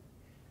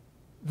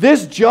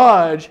 this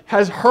judge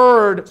has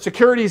heard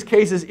securities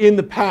cases in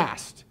the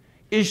past.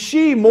 Is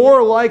she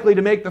more likely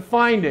to make the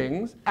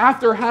findings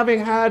after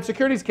having had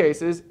securities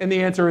cases? And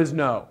the answer is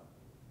no.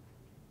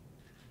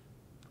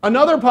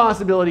 Another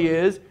possibility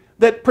is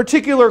that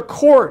particular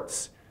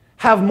courts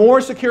have more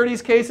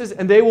securities cases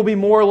and they will be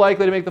more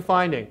likely to make the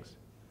findings.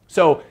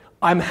 So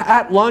I'm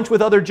at lunch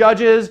with other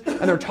judges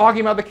and they're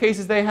talking about the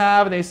cases they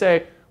have and they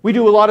say, we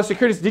do a lot of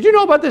securities. Did you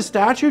know about this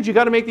statute? You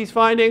got to make these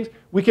findings.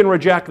 We can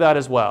reject that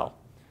as well.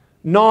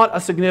 Not a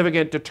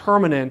significant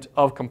determinant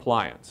of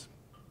compliance.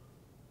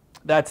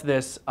 That's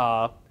this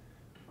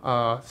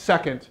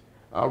second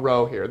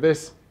row here.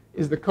 This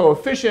is the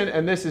coefficient,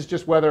 and this is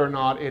just whether or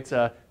not it's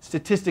a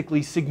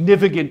statistically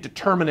significant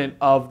determinant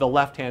of the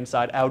left-hand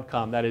side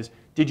outcome. That is,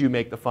 did you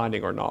make the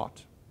finding or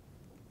not?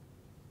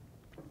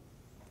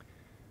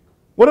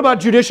 What about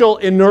judicial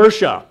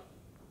inertia?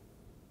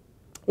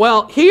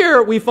 Well,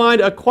 here we find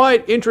a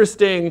quite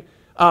interesting,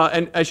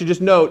 and I should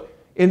just note,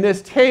 in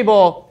this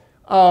table,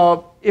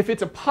 if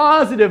it's a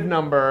positive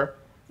number,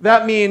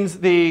 that means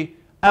the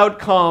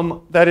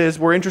outcome, that is,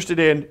 we're interested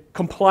in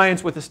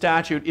compliance with the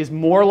statute, is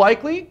more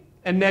likely,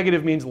 and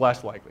negative means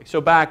less likely.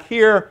 So back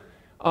here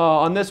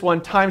on this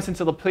one, time since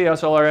the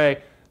PSLRA,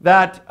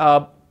 that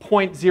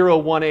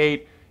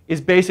 0.018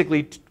 is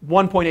basically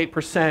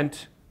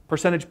 1.8%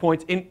 percentage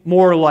points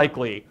more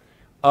likely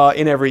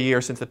in every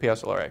year since the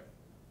PSLRA.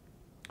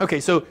 Okay,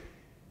 so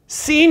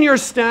senior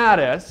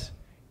status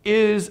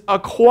is a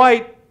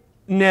quite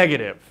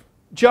negative.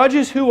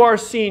 Judges who are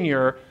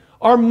senior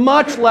are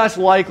much less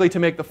likely to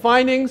make the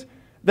findings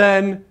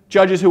than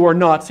judges who are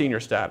not senior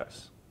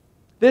status.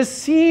 This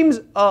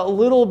seems a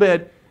little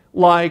bit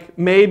like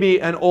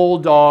maybe an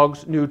old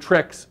dog's new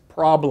tricks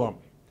problem.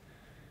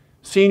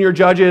 Senior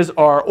judges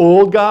are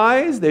old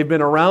guys. They've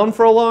been around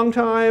for a long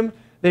time.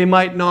 They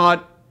might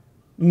not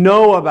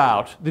know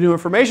about the new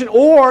information,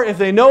 or if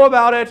they know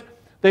about it,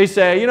 they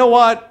say, you know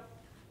what,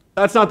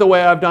 that's not the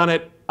way I've done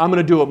it. I'm going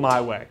to do it my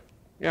way.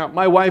 Yeah,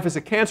 my wife is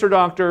a cancer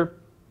doctor,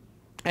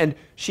 and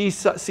she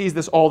sees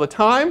this all the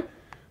time.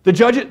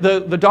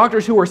 The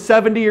doctors who are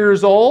 70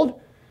 years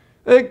old,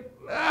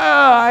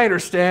 I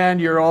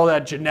understand you're all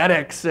that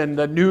genetics and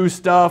the new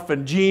stuff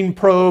and gene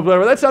probe,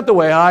 whatever. That's not the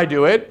way I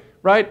do it,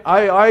 right?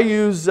 I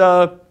use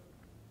lots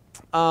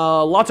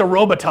of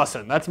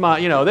Robitussin. That's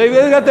my,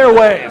 they got their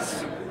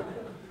ways.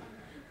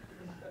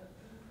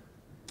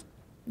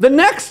 The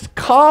next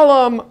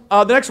column,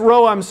 the next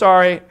row, I'm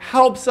sorry,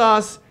 helps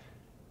us,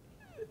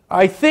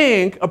 I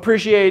think,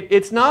 appreciate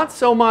it's not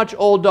so much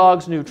old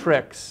dogs, new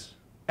tricks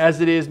as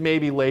it is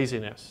maybe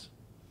laziness.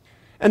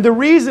 And the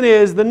reason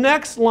is, the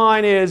next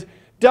line is,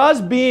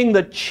 does being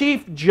the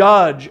chief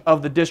judge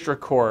of the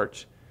district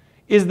court,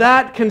 is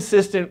that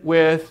consistent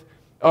with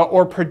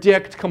or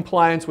predict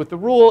compliance with the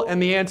rule?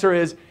 And the answer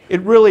is, it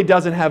really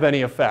doesn't have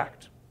any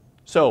effect.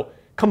 So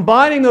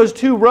combining those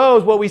two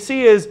rows, what we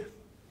see is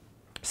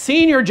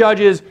senior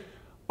judges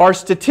are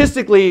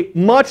statistically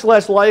much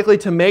less likely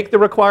to make the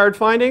required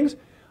findings,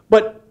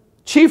 but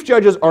chief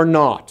judges are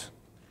not.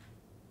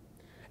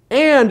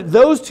 And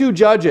those two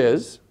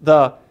judges,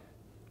 the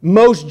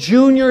most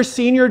junior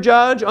senior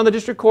judge on the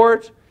district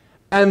court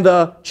and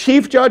the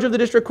chief judge of the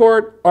district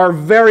court, are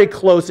very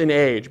close in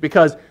age,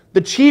 because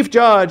the chief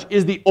judge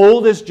is the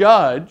oldest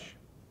judge,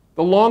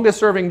 the longest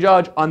serving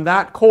judge on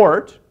that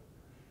court,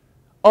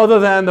 other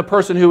than the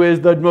person who is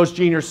the most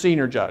junior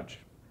senior judge.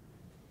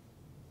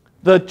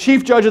 The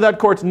chief judge of that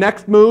court's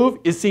next move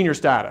is senior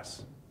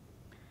status.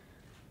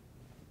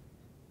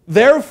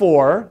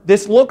 Therefore,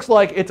 this looks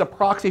like it's a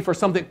proxy for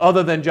something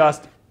other than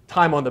just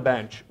time on the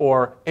bench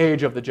or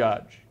age of the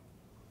judge.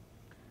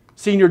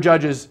 Senior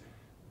judges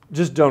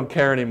just don't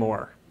care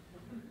anymore.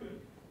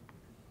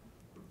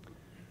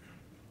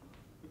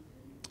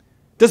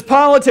 Does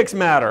politics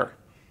matter?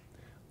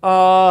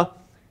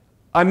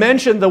 I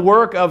mentioned the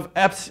work of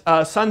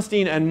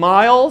Sunstein and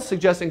Miles,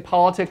 suggesting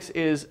politics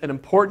is an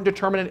important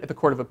determinant at the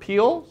Court of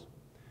Appeals.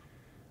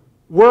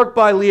 Work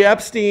by Lee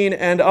Epstein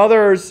and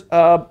others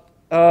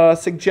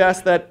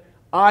suggests that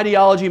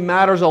ideology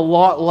matters a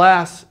lot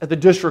less at the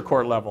district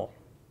court level.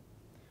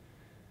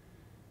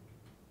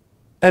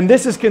 And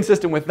this is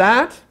consistent with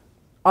that.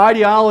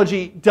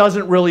 Ideology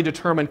doesn't really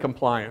determine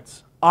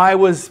compliance. I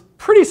was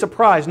pretty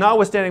surprised,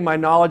 notwithstanding my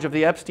knowledge of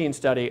the Epstein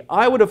study.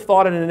 I would have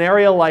thought in an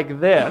area like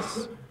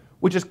this,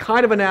 which is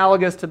kind of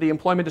analogous to the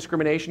employment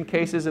discrimination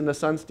cases in the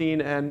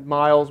Sunstein and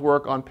Miles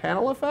work on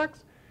panel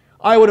effects,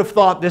 I would have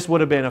thought this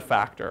would have been a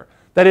factor.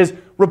 That is,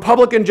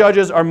 Republican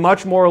judges are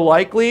much more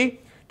likely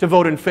to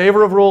vote in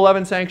favor of Rule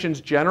 11 sanctions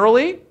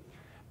generally,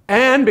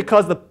 and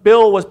because the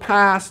bill was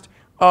passed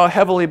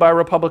heavily by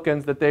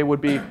Republicans, that they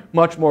would be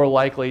much more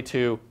likely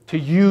to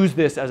use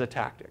this as a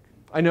tactic.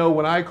 I know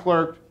when I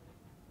clerked,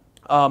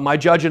 my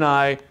judge and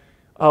I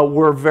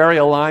were very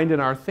aligned in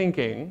our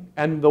thinking,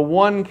 and the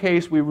one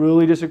case we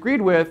really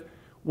disagreed with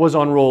was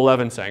on Rule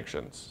 11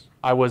 sanctions.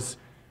 I was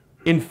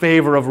in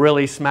favor of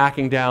really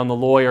smacking down the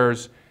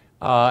lawyers,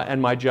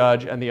 and my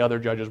judge and the other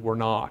judges were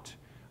not.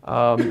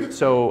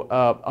 So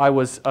I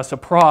was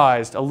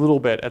surprised a little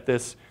bit at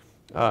this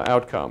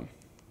outcome.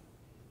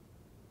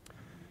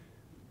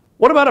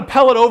 What about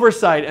appellate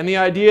oversight and the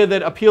idea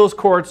that appeals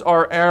courts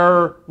are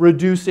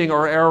error-reducing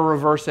or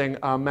error-reversing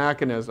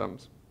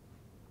mechanisms?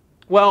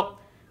 Well,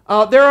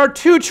 there are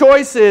two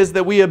choices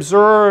that we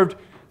observed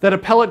that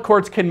appellate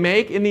courts can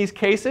make in these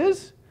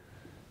cases.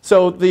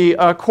 So the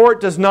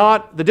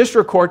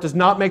district court does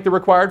not make the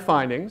required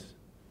findings.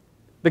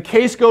 The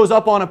case goes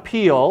up on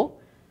appeal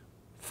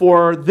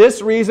for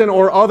this reason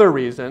or other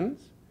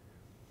reasons.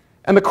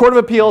 And the Court of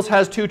Appeals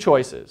has two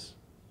choices.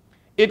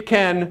 It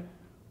can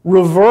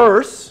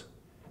reverse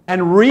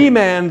and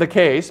remand the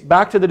case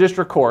back to the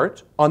district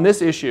court on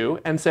this issue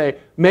and say,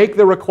 make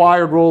the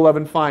required Rule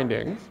 11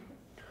 findings.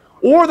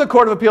 Or the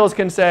Court of Appeals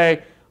can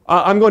say,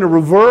 I'm going to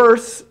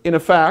reverse, in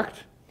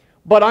effect,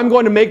 but I'm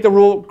going to make the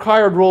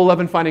required Rule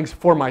 11 findings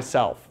for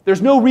myself.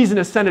 There's no reason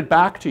to send it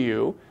back to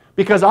you,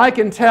 because I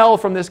can tell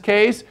from this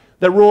case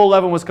that Rule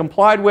 11 was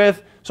complied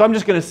with, so I'm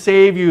just going to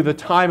save you the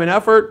time and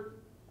effort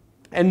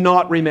and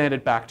not remand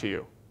it back to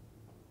you.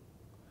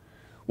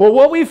 Well,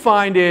 what we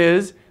find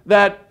is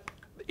that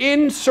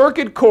in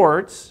circuit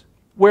courts,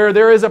 where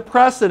there is a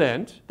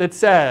precedent that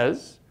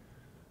says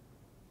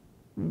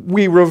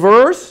we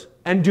reverse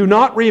and do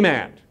not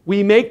remand,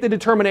 we make the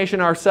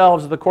determination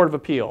ourselves at the Court of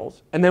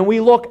Appeals, and then we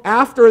look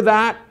after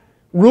that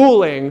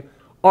ruling,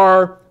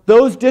 are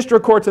those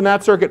district courts in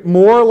that circuit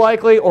more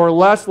likely or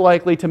less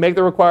likely to make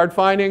the required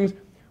findings?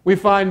 We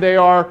find they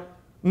are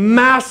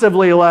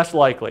massively less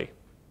likely.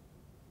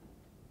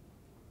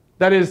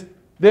 That is,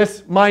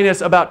 this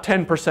minus about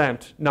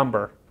 10%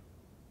 number.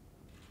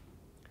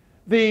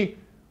 The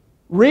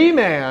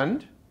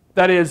remand,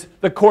 that is,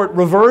 the court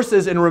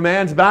reverses and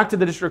remands back to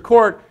the district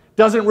court,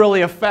 doesn't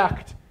really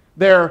affect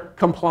their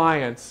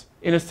compliance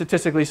in a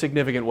statistically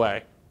significant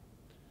way.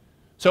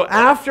 So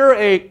after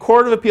a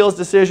Court of Appeals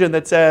decision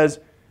that says,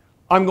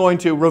 I'm going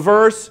to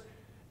reverse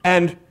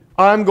and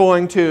I'm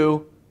going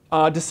to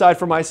decide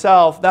for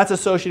myself, that's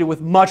associated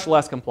with much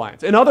less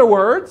compliance. In other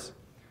words,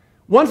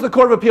 once the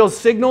Court of Appeals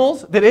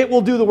signals that it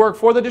will do the work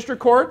for the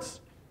district courts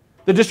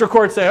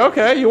say,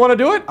 okay, you want to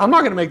do it? I'm not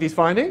going to make these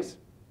findings.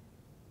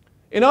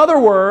 In other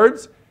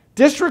words,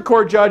 district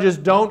court judges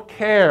don't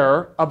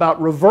care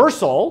about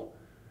reversal.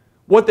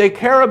 What they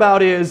care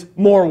about is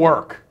more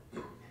work.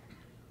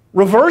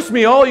 Reverse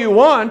me all you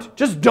want,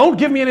 just don't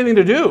give me anything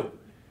to do.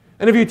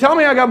 And if you tell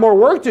me I got more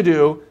work to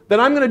do, then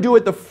I'm going to do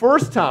it the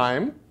first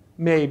time,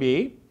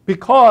 maybe,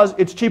 because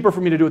it's cheaper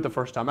for me to do it the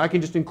first time. I can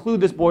just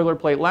include this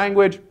boilerplate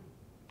language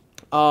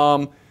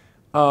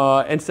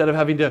instead of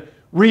having to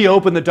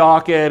reopen the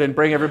docket and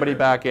bring everybody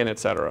back in,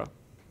 etc.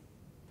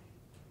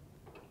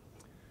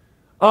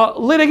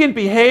 Litigant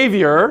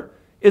behavior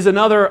is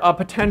another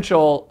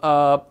potential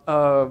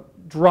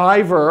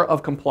driver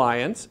of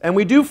compliance. And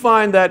we do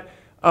find that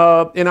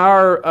in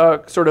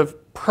our sort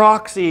of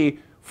proxy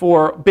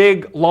for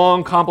big,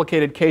 long,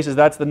 complicated cases,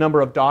 that's the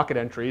number of docket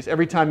entries.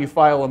 Every time you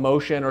file a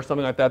motion or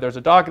something like that, there's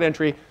a docket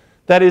entry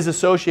that is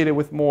associated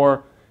with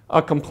more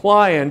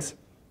compliance.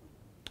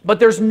 But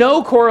there's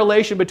no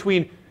correlation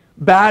between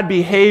bad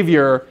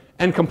behavior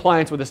and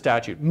compliance with the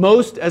statute.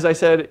 Most, as I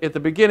said at the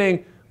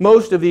beginning,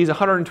 most of these,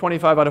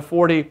 125 out of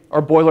 40,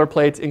 are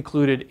boilerplates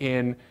included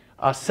in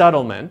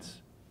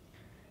settlements.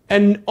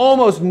 And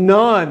almost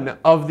none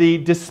of the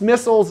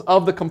dismissals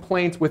of the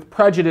complaints with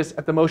prejudice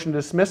at the motion to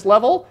dismiss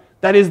level,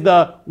 that is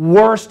the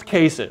worst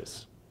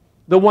cases,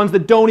 the ones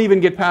that don't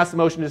even get past the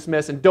motion to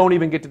dismiss and don't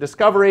even get to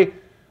discovery,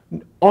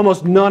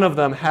 almost none of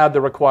them had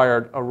the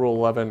required Rule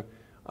 11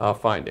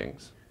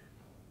 findings.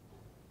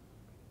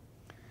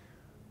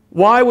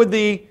 Why would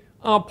the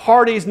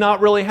parties not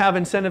really have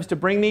incentives to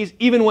bring these,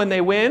 even when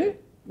they win?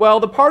 Well,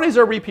 the parties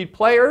are repeat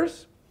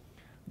players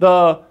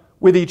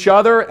with each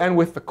other and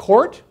with the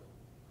court.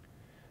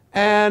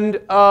 And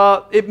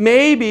it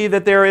may be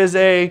that there is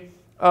a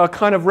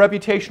kind of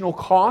reputational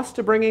cost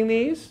to bringing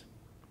these.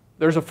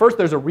 There's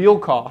a real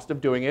cost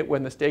of doing it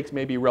when the stakes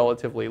may be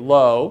relatively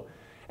low.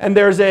 And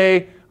there's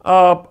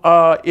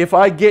if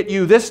I get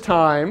you this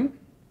time,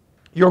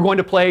 you're going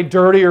to play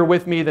dirtier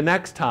with me the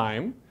next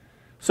time.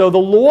 So the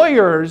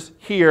lawyers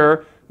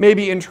here may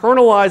be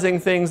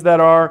internalizing things that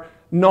are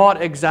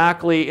not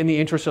exactly in the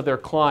interest of their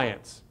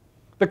clients.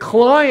 The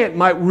client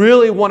might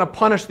really want to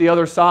punish the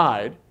other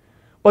side,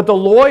 but the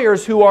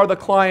lawyers who are the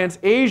client's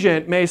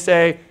agent may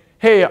say,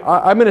 hey,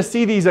 I'm going to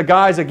see these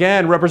guys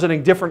again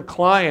representing different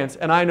clients,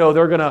 and I know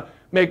they're going to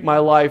make my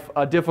life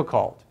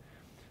difficult.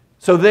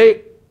 So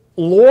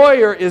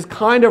lawyer is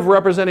kind of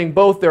representing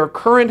both their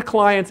current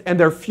clients and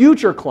their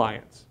future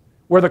clients.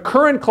 Where the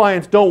current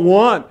clients don't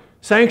want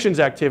sanctions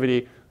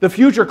activity, the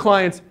future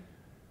clients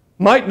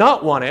might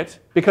not want it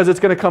because it's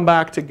going to come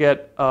back to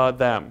get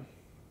them.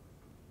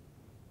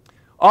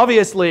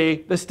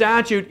 Obviously, the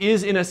statute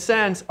is, in a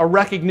sense, a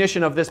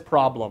recognition of this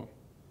problem,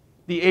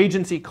 the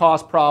agency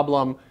cost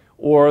problem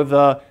or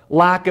the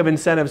lack of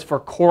incentives for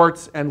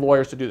courts and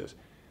lawyers to do this.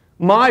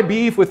 My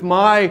beef with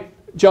my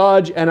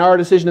judge and our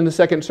decision in the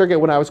Second Circuit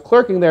when I was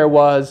clerking there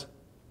was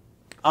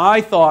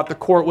I thought the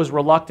court was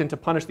reluctant to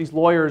punish these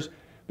lawyers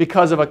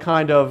because of a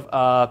kind of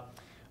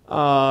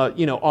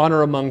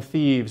honor among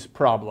thieves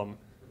problem.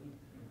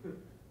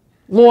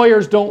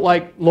 Lawyers don't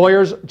like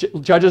lawyers.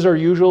 Judges are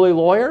usually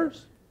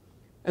lawyers,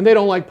 and they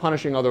don't like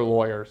punishing other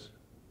lawyers.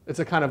 It's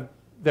a kind of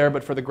there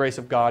but for the grace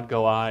of God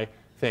go I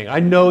thing. I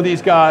know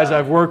these guys,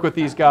 I've worked with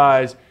these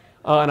guys,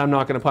 and I'm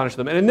not going to punish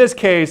them. And in this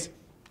case,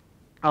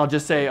 I'll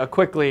just say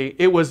quickly,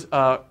 it was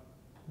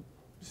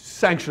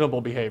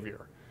sanctionable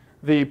behavior.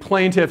 The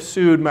plaintiff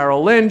sued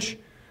Merrill Lynch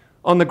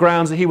on the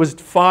grounds that he was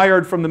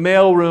fired from the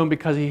mailroom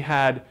because he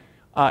had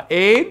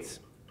AIDS.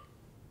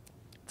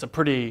 It's a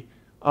pretty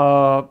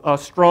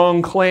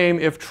strong claim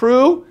if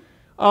true.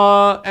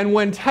 And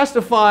when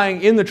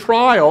testifying in the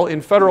trial in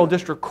federal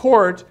district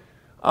court,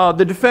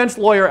 the defense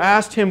lawyer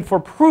asked him for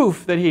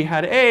proof that he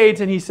had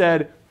AIDS, and he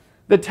said,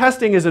 the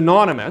testing is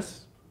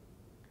anonymous.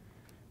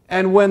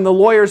 And when the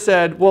lawyer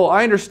said, well,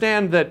 I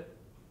understand that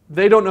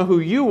they don't know who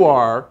you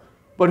are,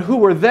 but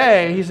who are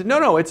they? He said,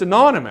 no, it's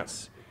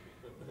anonymous.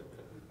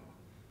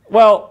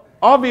 Well,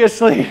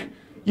 obviously,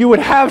 you would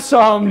have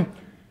some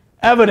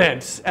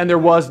evidence, and there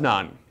was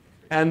none.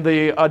 And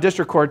the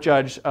district court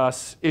judge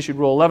issued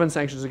Rule 11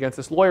 sanctions against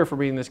this lawyer for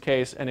bringing this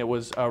case, and it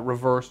was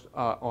reversed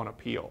on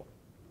appeal.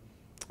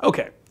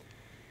 Okay.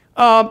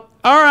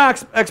 Our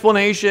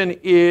explanation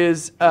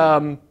is,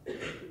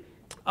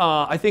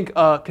 I think,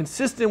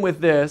 consistent with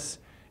this,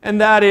 and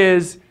that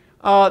is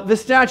the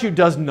statute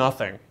does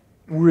nothing,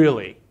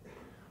 really.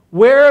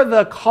 Where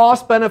the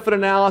cost-benefit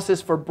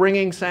analysis for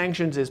bringing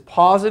sanctions is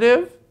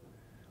positive,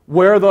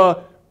 where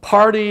the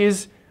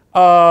parties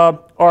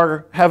have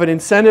an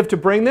incentive to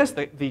bring this,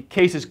 the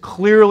case is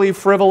clearly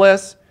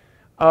frivolous,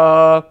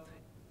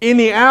 in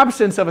the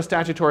absence of a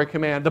statutory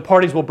command, the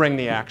parties will bring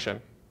the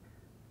action.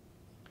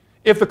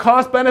 If the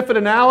cost-benefit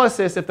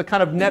analysis, if the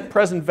kind of net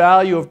present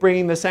value of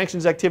bringing the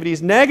sanctions activity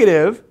is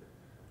negative,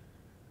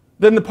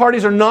 then the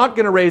parties are not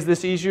going to raise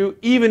this issue,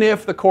 even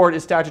if the court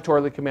is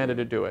statutorily commanded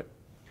to do it.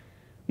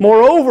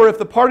 Moreover, if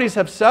the parties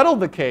have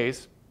settled the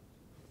case,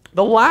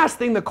 the last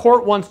thing the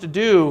court wants to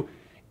do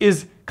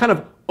is kind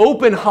of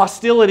open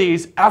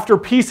hostilities after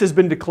peace has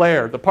been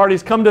declared. The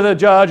parties come to the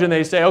judge and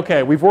they say,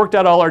 okay, we've worked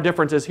out all our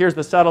differences, here's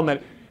the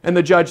settlement. And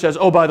the judge says,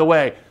 oh, by the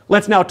way,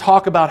 let's now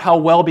talk about how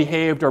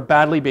well-behaved or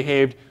badly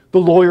behaved the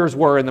lawyers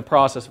were in the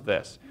process of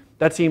this.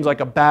 That seems like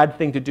a bad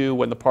thing to do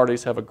when the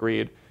parties have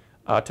agreed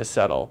to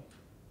settle.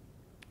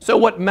 So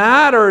what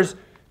matters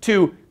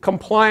to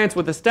compliance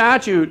with the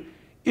statute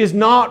is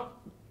not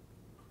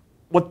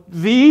what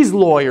these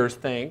lawyers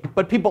think,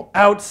 but people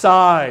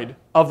outside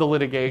of the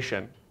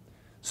litigation.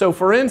 So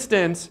for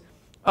instance,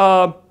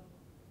 or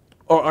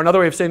another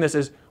way of saying this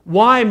is,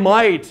 why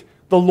might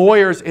the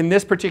lawyers in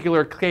this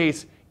particular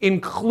case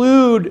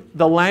include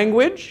the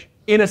language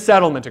in a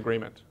settlement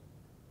agreement?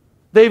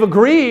 They've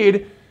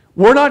agreed,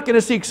 we're not going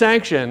to seek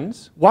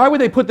sanctions. Why would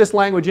they put this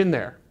language in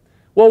there?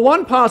 Well,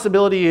 one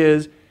possibility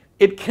is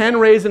it can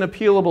raise an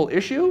appealable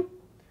issue,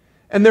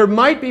 and there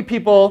might be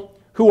people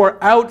who are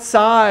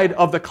outside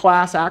of the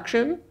class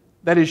action,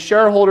 that is,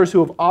 shareholders who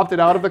have opted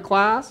out of the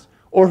class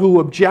or who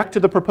object to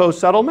the proposed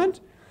settlement.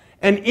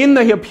 And in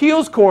the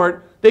appeals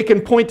court, they can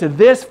point to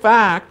this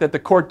fact that the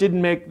court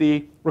didn't make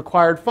the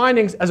required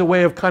findings as a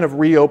way of kind of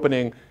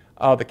reopening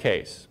the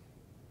case.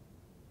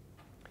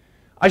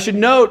 I should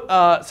note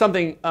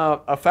something,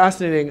 a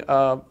fascinating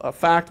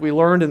fact we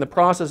learned in the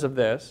process of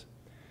this.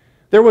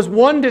 There was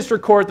one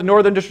district court, the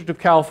Northern District of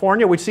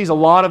California, which sees a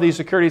lot of these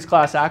securities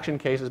class action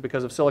cases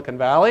because of Silicon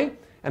Valley,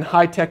 and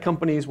high-tech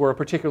companies were a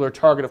particular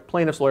target of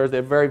plaintiffs' lawyers. They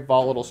have very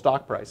volatile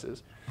stock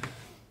prices.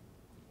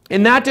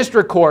 In that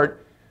district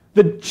court,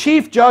 the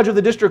chief judge of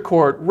the district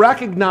court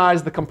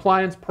recognized the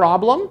compliance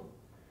problem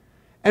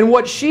And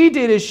what she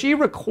did is she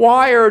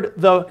required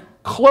the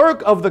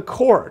clerk of the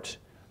court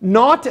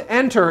not to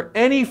enter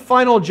any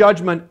final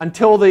judgment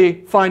until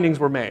the findings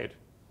were made.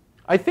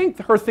 I think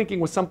her thinking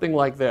was something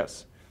like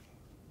this.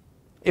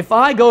 If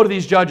I go to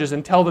these judges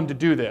and tell them to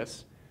do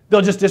this,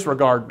 they'll just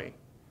disregard me.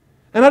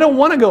 And I don't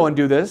want to go and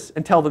do this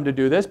and tell them to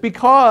do this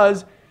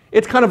because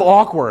it's kind of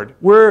awkward.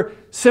 We're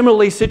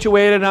similarly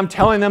situated and I'm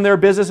telling them their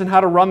business and how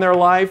to run their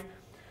life.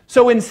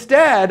 So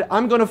instead,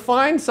 I'm going to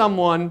find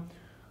someone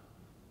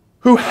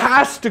who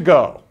has to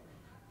go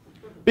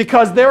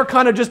because they're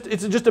kind of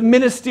it's just a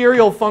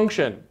ministerial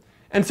function.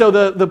 And so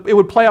it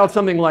would play out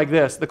something like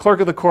this. The clerk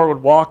of the court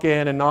would walk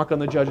in and knock on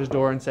the judge's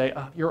door and say,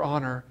 Your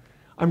Honor,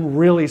 I'm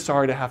really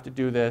sorry to have to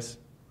do this.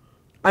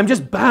 I'm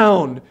just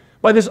bound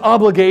by this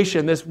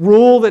obligation, this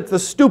rule that the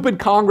stupid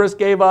Congress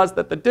gave us,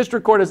 that the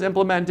district court has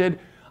implemented.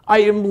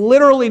 I am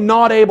literally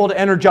not able to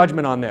enter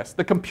judgment on this.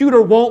 The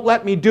computer won't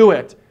let me do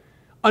it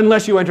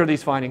unless you enter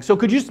these findings. So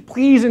could you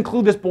please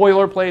include this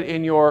boilerplate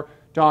in your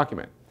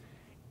document?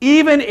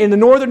 Even in the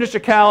Northern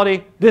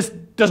Districtality, this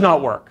does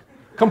not work.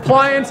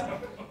 Compliance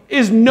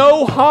is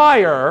no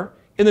higher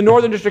in the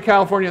Northern District of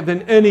California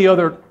than any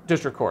other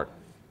district court.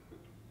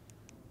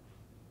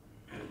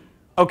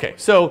 Okay,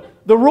 so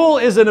the rule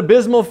is an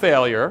abysmal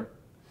failure.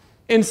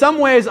 In some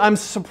ways, I'm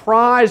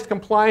surprised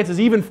compliance is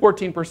even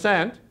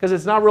 14% because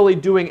it's not really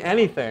doing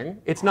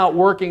anything. It's not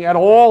working at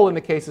all in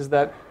the cases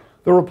that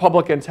the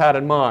Republicans had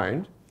in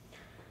mind.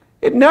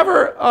 It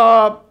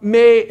nevertheless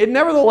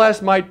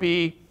might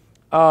be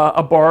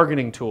a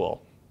bargaining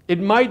tool. It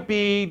might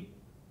be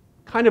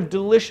kind of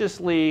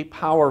deliciously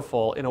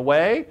powerful in a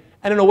way,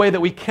 and in a way that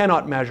we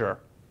cannot measure.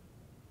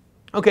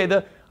 Okay,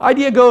 the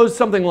idea goes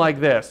something like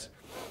this.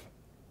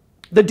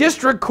 The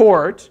district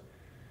court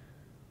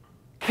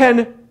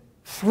can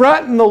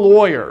threaten the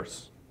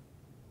lawyers.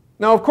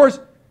 Now, of course,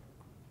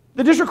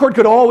 the district court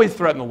could always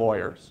threaten the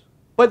lawyers,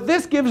 but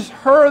this gives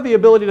her the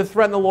ability to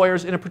threaten the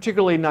lawyers in a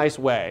particularly nice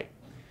way.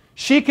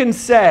 She can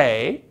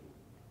say,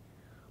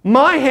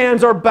 my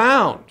hands are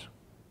bound.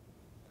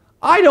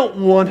 I don't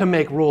want to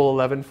make Rule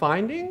 11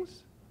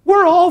 findings.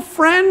 We're all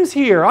friends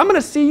here. I'm going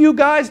to see you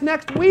guys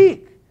next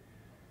week.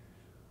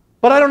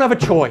 But I don't have a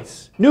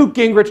choice. Newt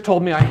Gingrich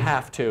told me I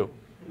have to.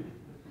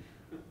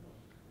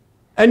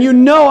 And you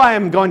know I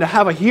am going to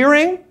have a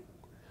hearing.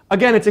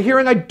 Again, it's a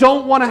hearing I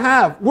don't want to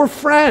have. We're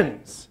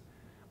friends.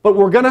 But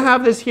we're going to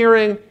have this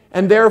hearing,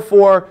 and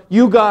therefore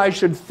you guys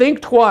should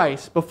think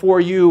twice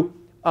before you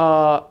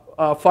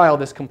file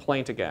this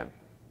complaint again.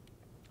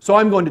 So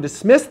I'm going to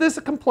dismiss this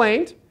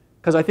complaint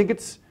because I think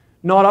it's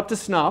not up to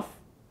snuff.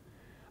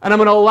 And I'm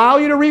going to allow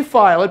you to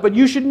refile it, but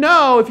you should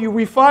know if you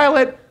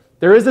refile it,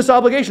 there is this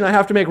obligation. I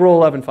have to make Rule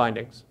 11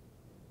 findings.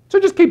 So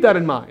just keep that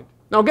in mind.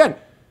 Now again,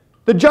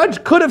 the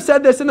judge could have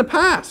said this in the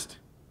past,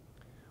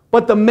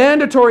 but the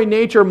mandatory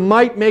nature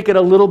might make it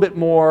a little bit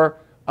more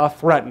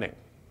threatening.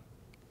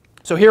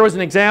 So here was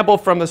an example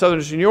from the Southern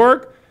District of New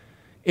York.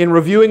 In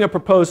reviewing a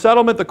proposed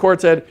settlement, the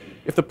court said,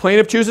 if the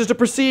plaintiff chooses to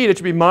proceed, it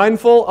should be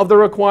mindful of the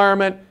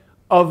requirement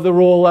of the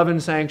Rule 11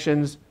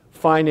 sanctions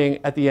finding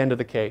at the end of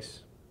the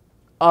case.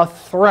 A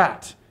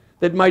threat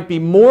that might be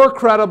more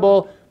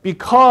credible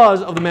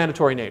because of the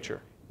mandatory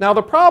nature. Now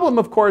the problem,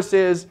 of course,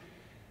 is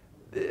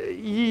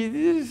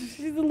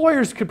the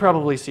lawyers could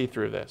probably see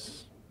through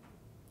this.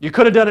 You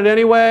could have done it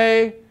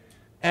anyway,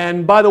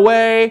 and by the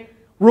way,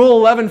 Rule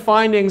 11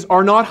 findings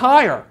are not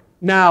higher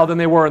now than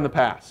they were in the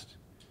past.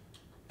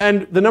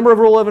 And the number of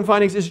Rule 11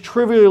 findings is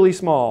trivially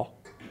small,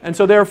 and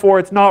so therefore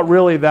it's not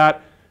really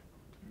that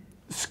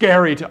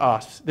scary to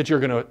us that you're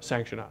going to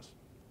sanction us.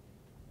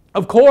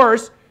 Of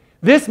course,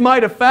 this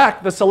might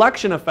affect the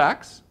selection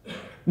effects.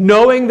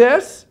 Knowing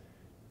this,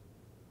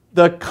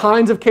 the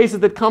kinds of cases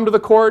that come to the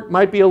court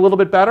might be a little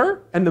bit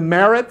better, and the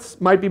merits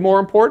might be more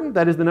important.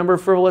 That is, the number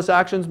of frivolous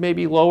actions may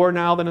be lower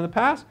now than in the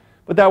past,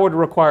 but that would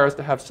require us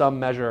to have some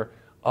measure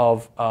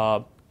of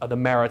the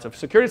merits of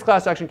securities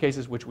class action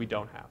cases, which we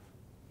don't have.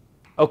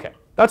 Okay,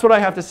 that's what I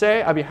have to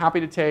say. I'd be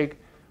happy to take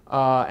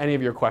any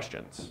of your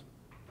questions.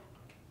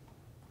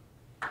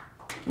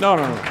 No.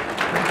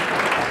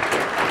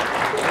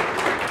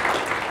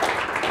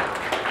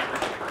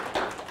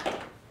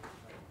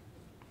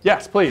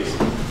 Yes, please.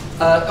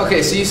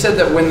 Okay, so you said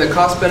that when the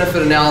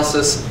cost-benefit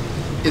analysis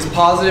is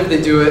positive,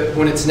 they do it.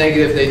 When it's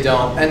negative, they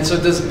don't. And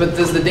so does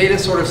the data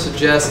sort of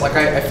suggest, like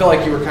I feel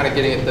like you were kind of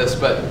getting at this,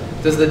 but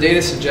does the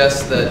data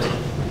suggest that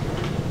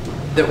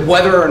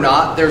whether or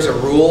not there's a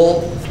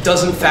rule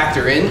doesn't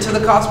factor into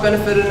the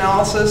cost-benefit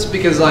analysis?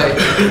 Because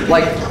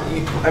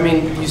I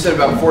mean, you said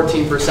about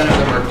 14% of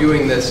them are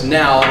doing this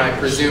now, and I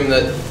presume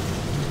that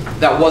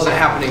that wasn't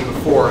happening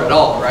before at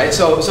all, right?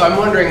 So I'm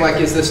wondering, like,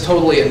 is this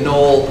totally a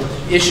null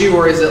issue,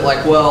 or is it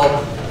like,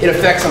 well, it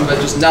affects them, but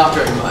just not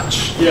very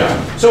much?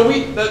 Yeah. So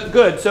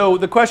good. So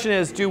the question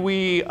is,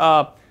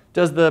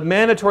 does the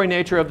mandatory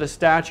nature of the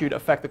statute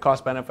affect the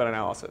cost-benefit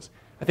analysis?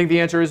 I think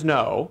the answer is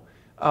no.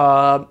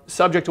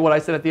 Subject to what I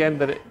said at the end,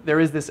 that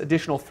there is this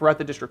additional threat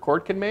the district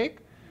court can make.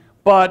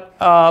 But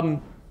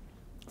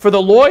for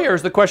the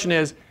lawyers, the question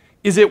is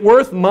it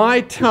worth my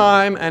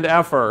time and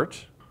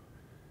effort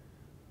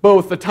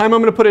both the time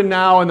I'm going to put in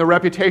now and the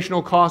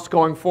reputational costs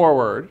going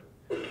forward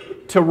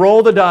to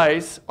roll the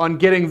dice on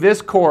getting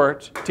this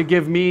court to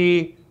give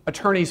me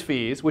attorney's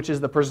fees, which is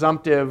the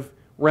presumptive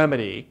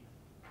remedy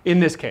in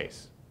this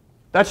case.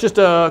 That's just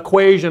an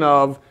equation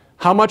of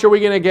how much are we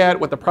going to get,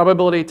 what the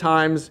probability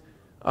times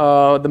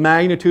the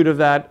magnitude of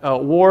that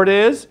award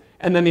is,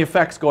 and then the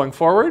effects going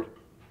forward.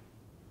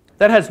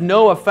 That has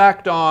no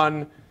effect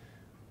on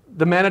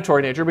the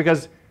mandatory nature,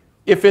 because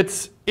if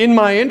it's in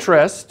my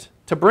interest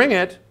to bring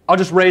it, I'll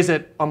just raise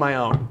it on my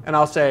own. And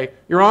I'll say,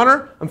 Your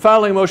Honor, I'm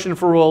filing a motion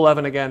for Rule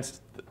 11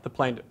 against the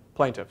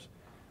plaintiffs.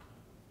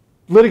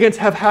 Litigants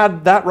have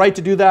had that right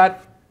to do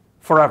that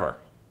forever.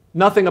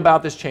 Nothing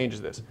about this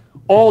changes this.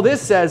 All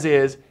this says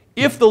is,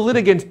 if the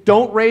litigants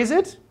don't raise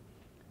it,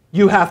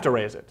 you have to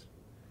raise it.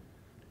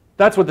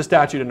 That's what the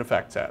statute in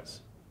effect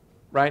says,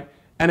 right?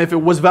 And if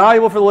it was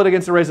valuable for the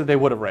litigants to raise it, they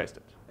would have raised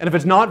it. And if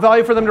it's not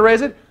valuable for them to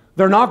raise it,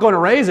 they're not going to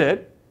raise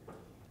it.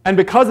 And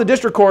because the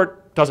district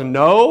court doesn't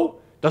know,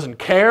 doesn't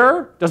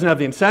care, doesn't have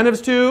the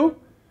incentives to,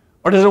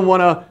 or doesn't want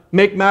to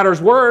make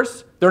matters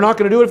worse, they're not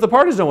going to do it if the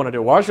parties don't want to do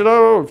it. Why should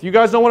I? If you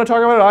guys don't want to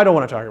talk about it, I don't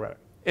want to talk about it.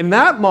 In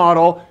that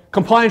model,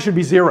 compliance should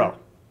be 0.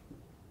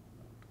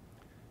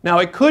 Now,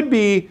 it could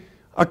be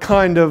a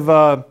kind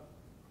of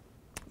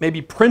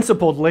maybe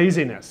principled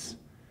laziness.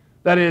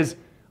 That is,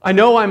 I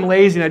know I'm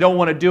lazy and I don't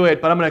want to do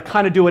it, but I'm going to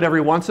kind of do it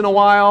every once in a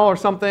while or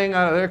something.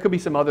 There could be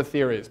some other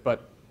theories,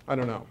 but I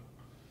don't know.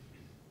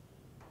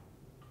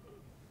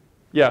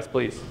 Yes,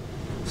 please.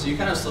 So you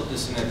kind of slipped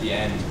this in at the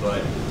end,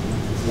 but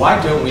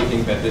why don't we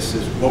think that this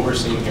is, what we're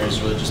seeing here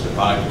is really just the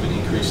product of an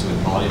increase in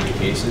the quality of the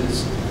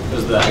cases?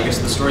 Because I guess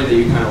the story that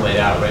you kind of laid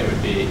out, right,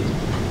 would be,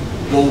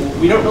 well,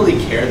 we don't really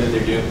care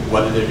that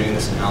whether they're doing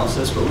this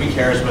analysis. What we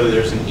care is whether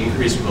there's an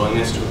increased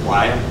willingness to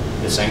apply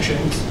the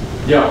sanctions.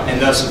 Yeah. And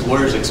thus, if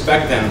lawyers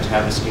expect them to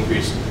have this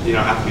increased,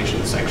 application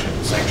of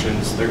the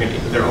sanctions,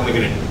 they're only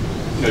going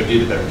to,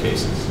 do the better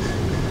cases.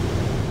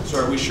 So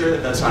are we sure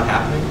that that's not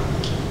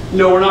happening?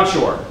 No, we're not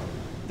sure.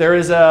 There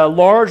is a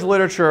large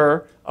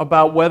literature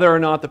about whether or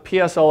not the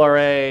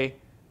PSLRA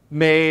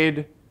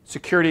made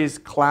securities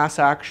class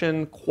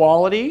action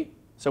quality.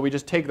 So we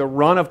just take the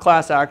run of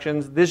class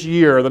actions this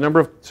year, the number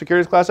of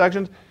securities class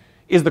actions.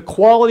 Is the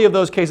quality of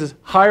those cases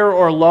higher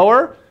or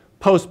lower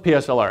post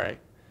PSLRA?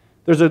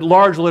 There's a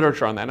large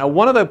literature on that. Now,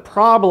 one of the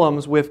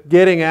problems with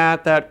getting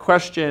at that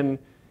question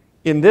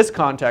in this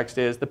context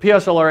is the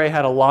PSLRA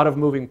had a lot of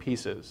moving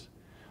pieces.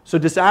 So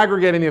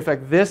disaggregating the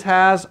effect this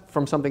has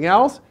from something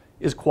else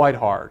is quite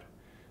hard.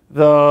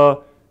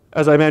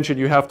 As I mentioned,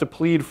 you have to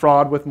plead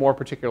fraud with more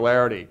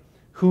particularity.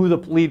 Who the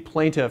lead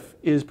plaintiff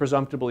is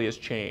presumptively has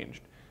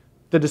changed.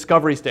 The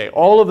discovery state,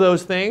 all of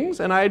those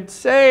things. And I'd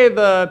say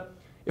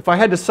if I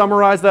had to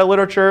summarize that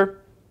literature,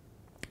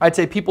 I'd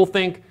say people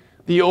think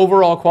the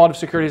overall quality of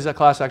securities at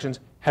class actions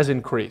has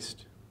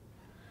increased.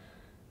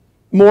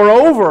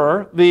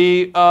 Moreover,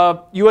 the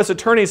US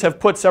attorneys have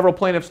put several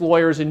plaintiffs'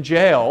 lawyers in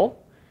jail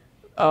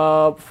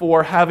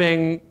for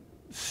having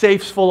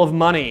safes full of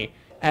money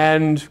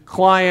and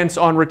clients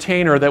on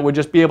retainer that would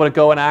just be able to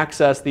go and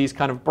access these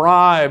kind of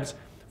bribes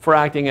for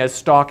acting as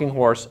stalking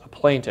horse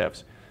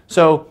plaintiffs.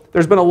 So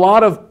there's been a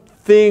lot of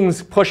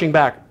things pushing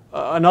back.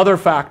 Another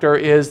factor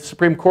is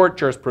Supreme Court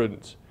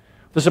jurisprudence.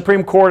 The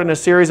Supreme Court in a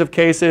series of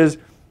cases,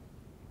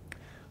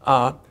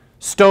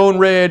 Stone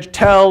Ridge,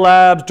 Tell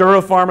Labs,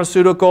 Dura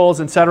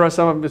Pharmaceuticals, etc.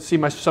 Some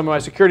of my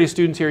security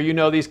students here, you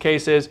know these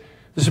cases.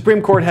 The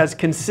Supreme Court has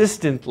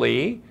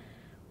consistently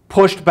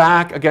pushed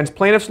back against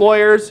plaintiffs'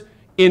 lawyers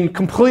in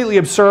completely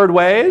absurd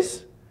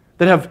ways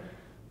that have,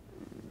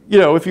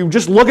 if you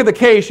just look at the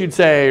case, you'd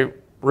say,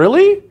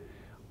 really?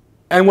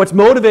 And what's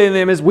motivating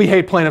them is we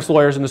hate plaintiffs'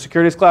 lawyers in the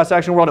securities class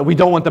action world and we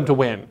don't want them to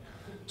win.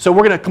 So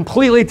we're going to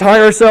completely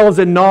tie ourselves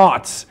in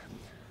knots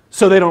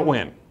so they don't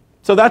win.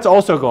 So that's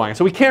also going.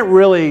 So we can't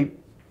really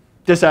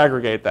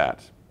disaggregate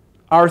that.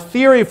 Our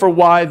theory for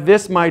why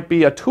this might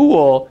be a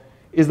tool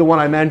is the one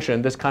I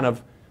mentioned, this kind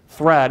of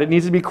thread. It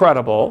needs to be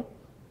credible.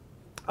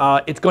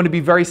 It's going to be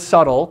very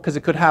subtle because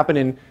it could happen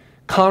in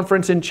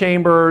conference in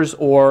chambers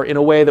or in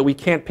a way that we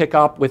can't pick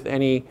up with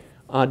any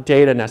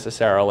data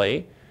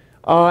necessarily.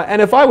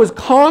 And if I was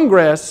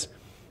Congress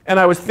and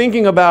I was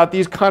thinking about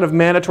these kind of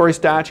mandatory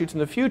statutes in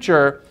the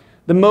future,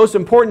 the most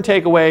important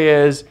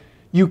takeaway is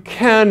you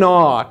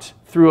cannot,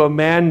 through a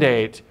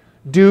mandate,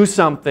 do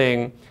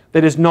something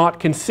that is not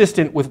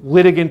consistent with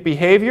litigant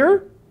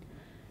behavior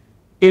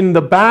in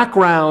the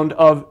background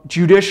of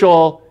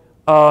judicial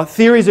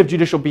theories of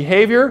judicial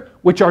behavior,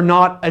 which are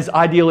not as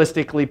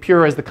idealistically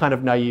pure as the kind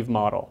of naive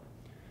model.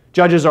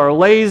 Judges are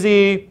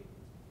lazy.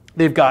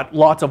 They've got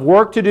lots of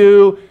work to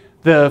do.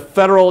 The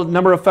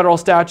number of federal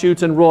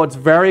statutes and rules, it's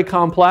very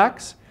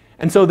complex.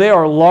 And so they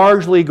are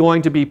largely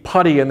going to be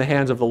putty in the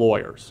hands of the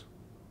lawyers.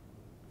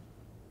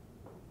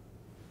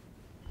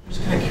 I'm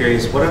just kind of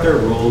curious, what other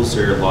rules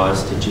or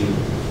laws did you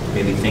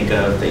maybe think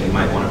of that you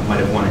might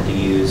have wanted to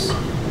use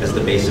as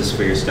the basis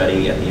for your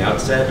study at the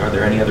outset? Are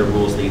there any other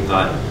rules that you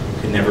thought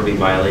could never be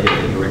violated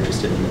that you were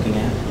interested in looking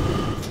at?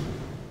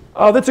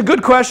 Oh, that's a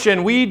good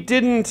question. We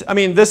didn't. I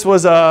mean, this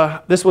was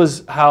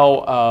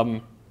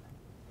how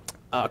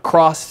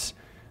cross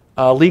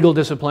legal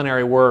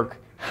disciplinary work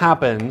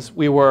happens.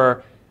 We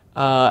were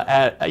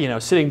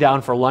sitting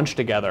down for lunch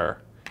together,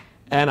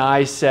 and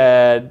I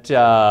said,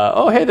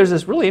 "Oh, hey, there's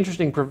this really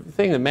interesting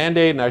thing, the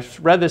mandate, and I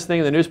read this thing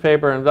in the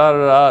newspaper, and da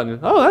da da. And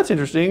oh, that's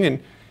interesting."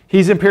 And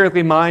he's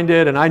empirically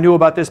minded, and I knew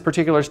about this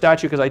particular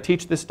statute because I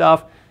teach this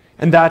stuff,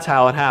 and that's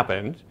how it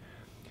happened.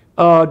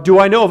 Do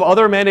I know of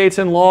other mandates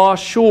in law?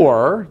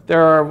 Sure.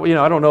 There are,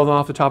 I don't know them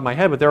off the top of my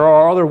head, but there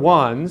are other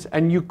ones,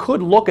 and you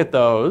could look at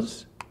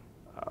those.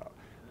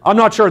 I'm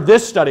not sure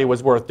this study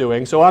was worth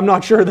doing, so I'm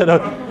not sure that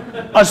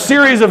a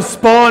series of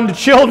spawned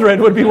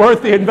children would be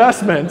worth the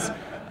investments.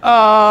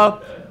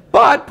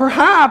 But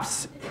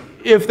perhaps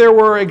if there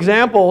were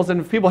examples,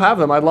 and if people have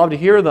them, I'd love to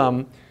hear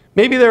them.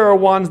 Maybe there are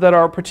ones that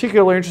are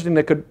particularly interesting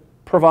that could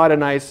provide a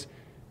nice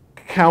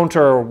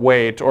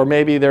counterweight, or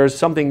maybe there's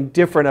something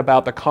different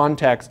about the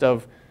context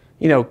of,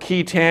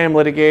 key TAM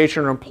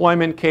litigation or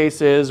employment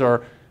cases,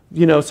 or,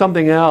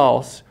 something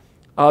else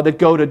that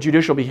go to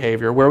judicial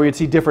behavior where we'd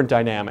see different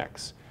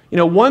dynamics.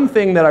 One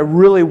thing that I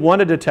really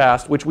wanted to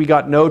test, which we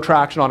got no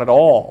traction on at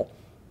all,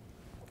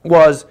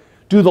 was,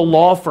 do the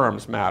law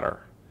firms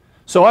matter?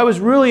 So I was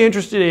really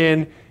interested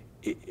in,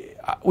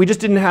 we just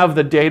didn't have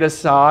the data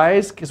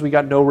size because we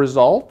got no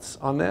results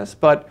on this,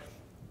 but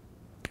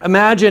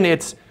imagine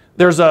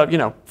there's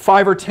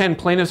 5 or 10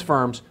 plaintiffs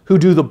firms who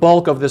do the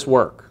bulk of this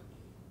work.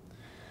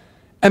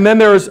 And then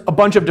there's a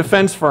bunch of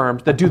defense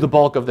firms that do the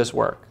bulk of this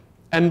work.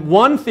 And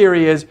one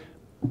theory is,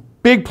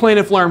 big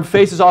plaintiff firm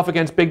faces off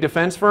against big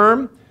defense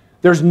firm.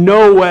 There's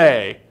no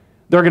way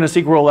they're going to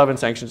seek Rule 11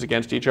 sanctions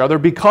against each other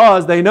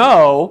because they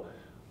know,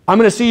 I'm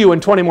going to see you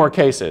in 20 more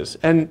cases.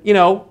 And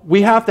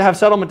we have to have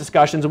settlement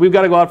discussions, and we've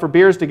got to go out for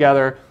beers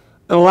together.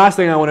 And the last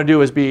thing I want to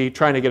do is be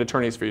trying to get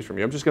attorney's fees from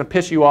you. I'm just going to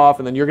piss you off,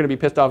 and then you're going to be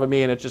pissed off at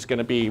me, and it's just going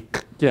to be,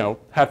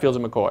 Hatfields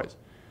and McCoys.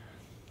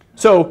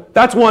 So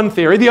that's one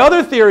theory. The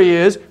other theory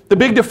is the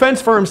big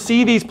defense firms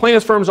see these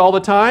plaintiffs firms all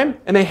the time,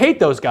 and they hate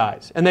those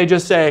guys. And they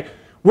just say,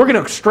 we're going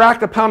to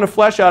extract a pound of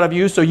flesh out of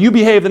you so you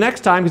behave the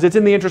next time because it's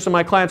in the interest of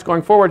my clients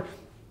going forward.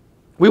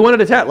 We wanted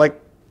to test,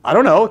 I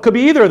don't know, it could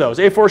be either of those.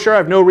 For sure, I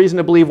have no reason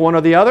to believe one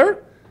or the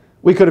other.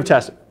 We could have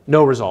tested.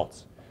 No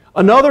results.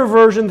 Another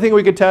thing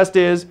we could test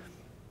is,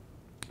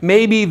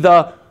 maybe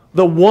the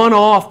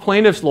one-off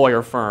plaintiff's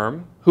lawyer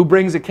firm who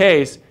brings a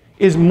case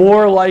is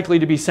more likely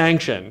to be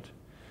sanctioned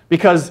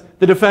because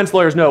the defense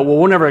lawyers know, well,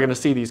 we're never going to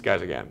see these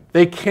guys again.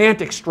 They can't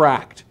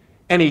extract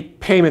any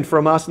payment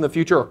from us in the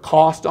future or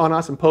cost on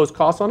us, impose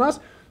costs on us,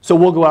 so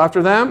we'll go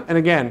after them. And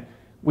again,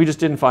 we just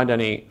didn't find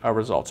any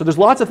results. So there's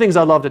lots of things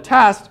I'd love to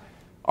test.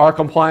 Our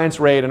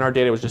compliance rate and our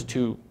data was just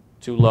too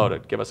low to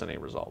give us any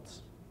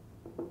results.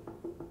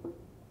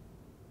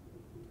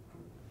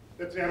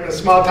 I'm a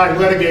small-time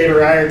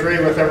litigator. I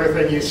agree with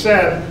everything you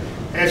said.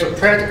 As a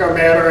practical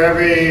matter,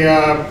 every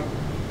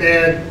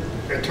bad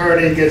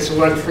attorney gets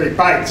one free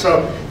bite.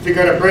 So if you're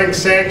going to bring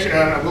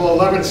Rule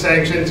 11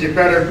 sanctions, you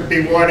better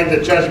be warning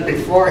the judge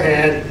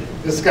beforehand.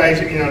 This guy's,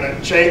 the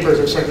chambers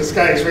or something, this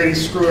guy's really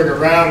screwing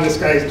around. This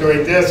guy's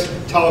doing this.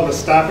 Tell him to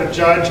stop it,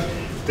 judge.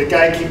 If the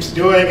guy keeps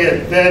doing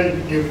it,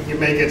 then you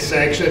may get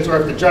sanctions. Or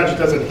if the judge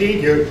doesn't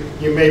heed you,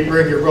 you may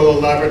bring your Rule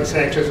 11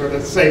 sanctions, or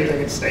the same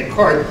thing in state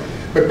court.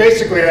 But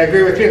basically, I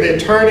agree with you. The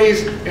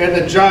attorneys and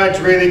the judge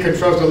really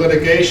controls the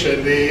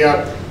litigation.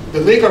 The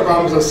legal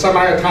realm is a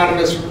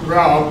semi-autonomous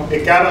realm.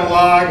 It got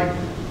along.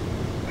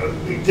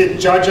 We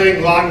did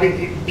judging long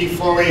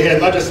before we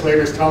had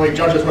legislators telling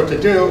judges what to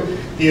do.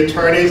 The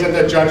attorneys and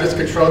the judges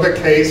control the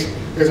case.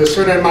 There's a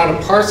certain amount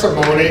of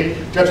parsimony.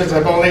 Judges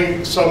have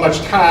only so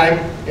much time,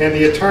 and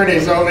the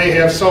attorneys only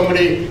have so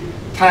many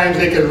times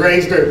they can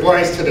raise their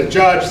voice to the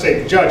judge,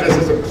 say, Judge, this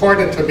is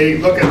important to me,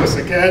 look at this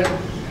again.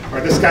 Or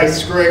this guy's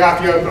screwing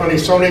off, you have only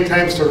so many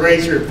times to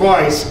raise your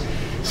voice.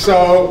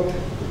 So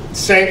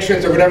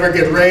sanctions or whatever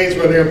get raised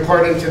when they're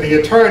important to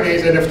the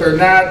attorneys, and if they're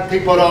not,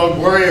 people don't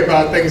worry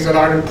about things that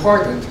aren't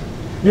important.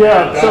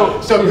 Yeah.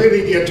 And, so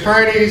really the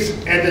attorneys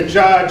and the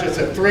judge, it's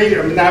a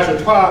menage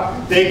a trois,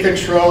 they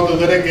control the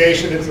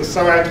litigation. It's a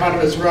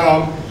semi-autonomous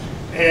realm,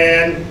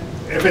 and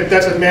if it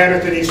doesn't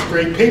matter to these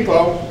three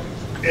people,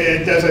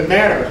 it doesn't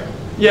matter.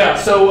 Yeah,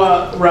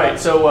 so, right,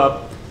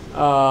 so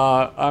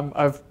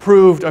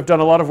I've done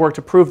a lot of work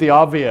to prove the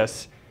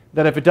obvious,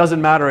 that if it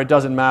doesn't matter, it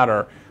doesn't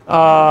matter.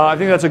 I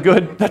think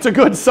that's a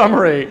good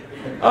summary.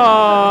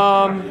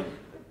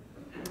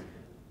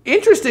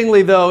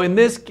 Interestingly, though, in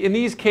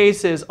these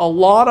cases, a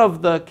lot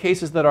of the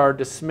cases that are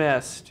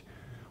dismissed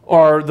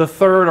are the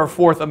third or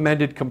fourth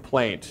amended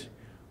complaint,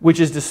 which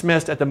is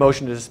dismissed at the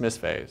motion to dismiss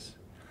phase.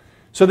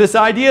 So this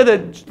idea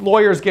that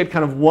lawyers get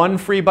kind of one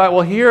free bite,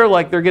 well, here,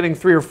 they're getting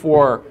 3 or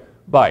 4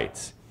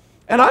 bites.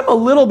 And I'm a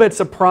little bit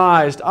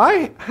surprised.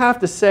 I have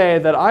to say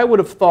that I would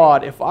have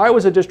thought, if I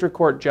was a district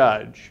court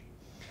judge,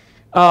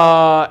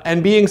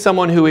 and being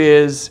someone who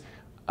is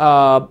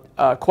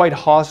quite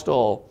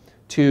hostile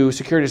to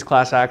securities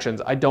class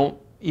actions, I don't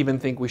even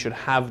think we should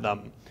have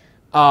them.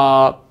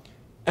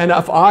 And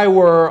if I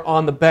were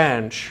on the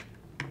bench,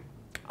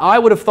 I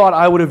would have thought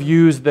I would have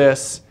used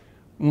this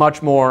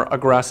much more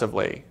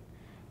aggressively.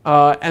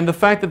 And the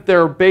fact that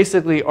there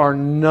basically are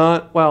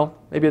not, well,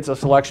 maybe it's a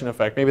selection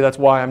effect. Maybe that's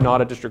why I'm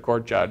not a district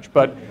court judge.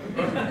 But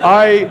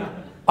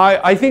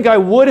I think I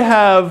would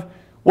have,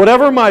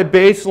 whatever my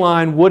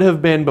baseline would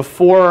have been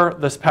before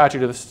this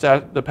passage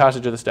of the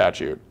passage of the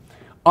statute,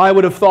 I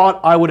would have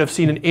thought I would have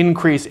seen an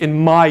increase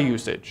in my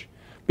usage.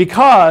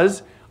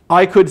 Because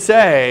I could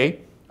say,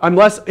 I'm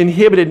less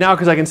inhibited now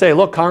because I can say,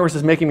 look, Congress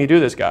is making me do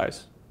this,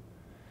 guys.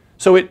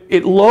 So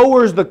it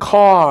lowers the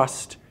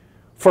cost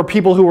for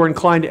people who are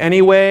inclined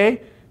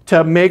anyway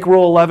to make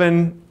Rule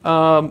 11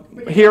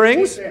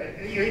 hearings.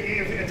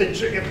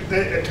 If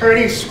the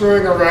attorney's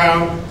screwing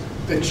around,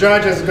 the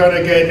judge is going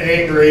to get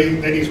angry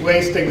that he's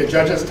wasting the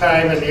judge's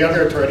time and the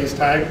other attorney's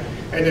time,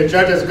 and the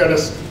judge is going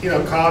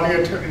to call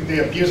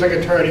the abusing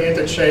attorney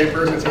into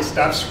chambers and say,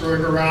 stop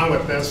screwing around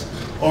with this,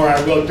 or I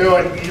will do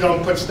it. You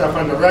don't put stuff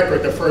on the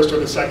record the first or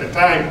the second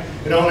time.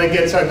 It only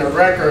gets on the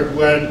record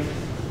when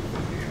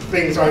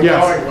things aren't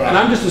going well. And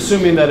I'm just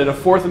assuming that in a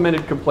Fourth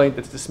Amendment complaint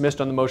that's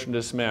dismissed on the motion to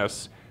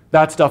dismiss,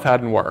 that stuff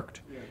hadn't worked.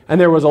 And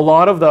there was a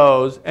lot of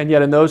those, and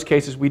yet in those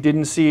cases we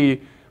didn't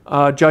see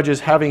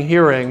judges having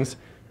hearings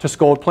to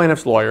scold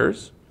plaintiffs'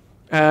 lawyers.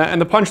 And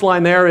the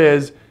punchline there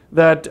is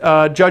that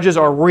judges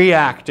are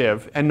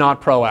reactive and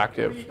not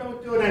proactive. You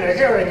don't do it in a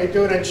hearing, you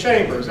do it in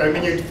chambers. I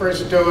mean, you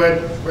first do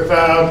it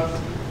without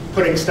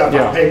putting stuff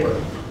on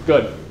paper.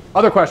 Good.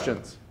 Other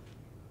questions?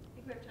 I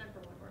think we have time for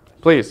one more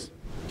question. Please.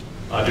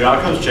 Do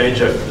outcomes change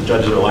if the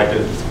judges are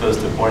elected as opposed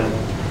to appointed?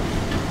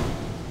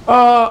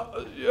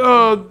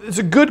 It's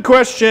a good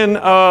question.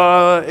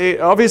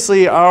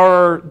 Obviously,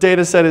 our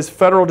data set is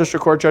federal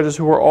district court judges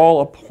who are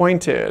all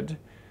appointed.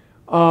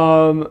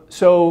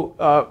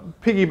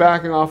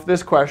 Piggybacking off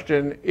this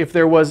question, if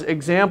there was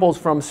examples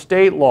from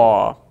state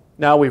law,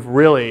 now we've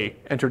really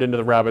entered into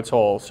the rabbit's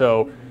hole.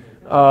 So,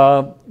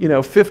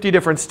 50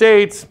 different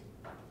states,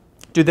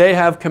 do they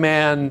have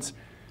commands,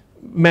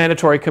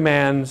 mandatory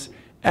commands,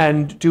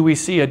 and do we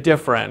see a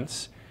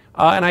difference?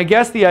 And I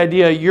guess the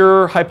idea,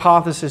 your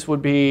hypothesis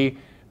would be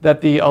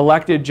that the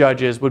elected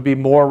judges would be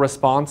more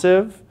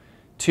responsive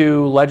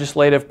to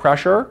legislative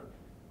pressure,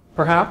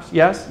 perhaps?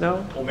 Yes?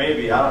 No? Well,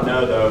 maybe. I don't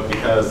know, though,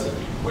 because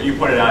what you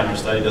pointed out in your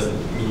study doesn't,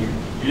 I mean,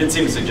 you didn't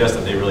seem to suggest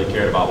that they really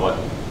cared about what...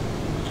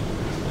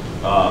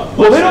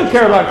 well, they don't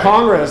care about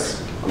Congress.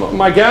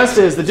 My guess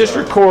is the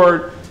district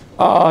court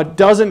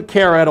doesn't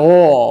care at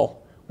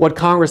all what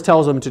Congress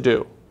tells them to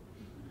do.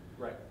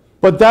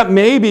 But that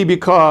may be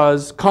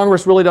because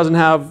Congress really doesn't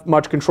have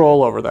much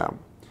control over them.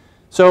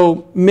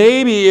 So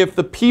maybe if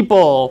the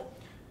people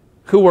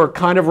who are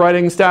kind of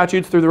writing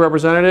statutes through the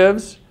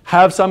representatives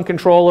have some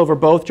control over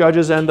both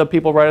judges and the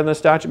people writing the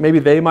statute, maybe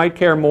they might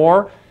care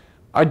more.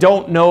 I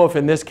don't know if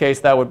in this case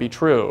that would be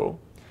true.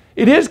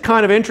 It is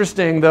kind of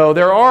interesting, though.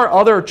 There are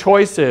other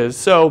choices.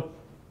 So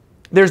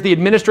there's the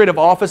Administrative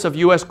Office of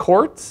U.S.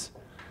 Courts.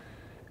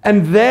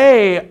 And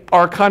they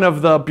are kind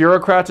of the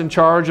bureaucrats in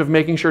charge of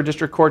making sure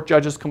district court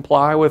judges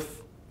comply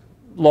with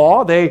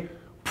law. They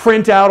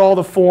print out all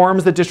the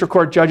forms that district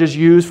court judges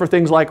use for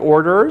things like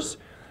orders.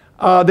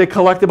 They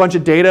collect a bunch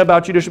of data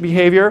about judicial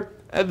behavior.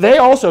 They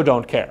also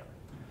don't care.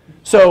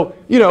 So,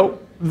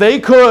 they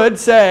could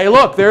say,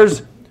 look,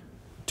 there's,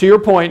 to your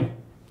point,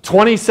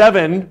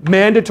 27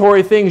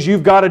 mandatory things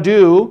you've got to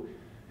do.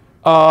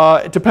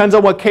 It depends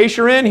on what case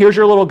you're in. Here's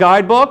your little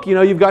guidebook.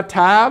 You've got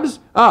tabs.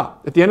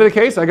 At the end of the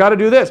case, I got to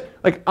do this.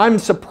 Like, I'm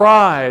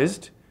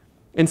surprised,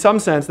 in some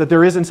sense, that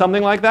there isn't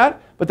something like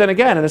that. But then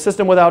again, in a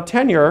system without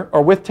tenure,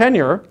 or with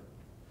tenure,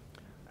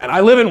 and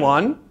I live in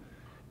one,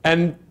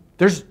 and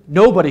there's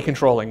nobody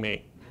controlling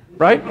me,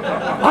 right?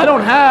 I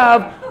don't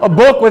have a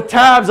book with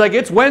tabs like,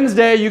 it's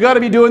Wednesday, you got to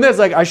be doing this.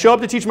 Like, I show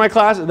up to teach my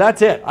class, and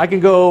that's it. I can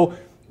go,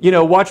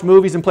 watch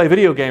movies and play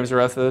video games the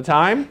rest of the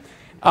time.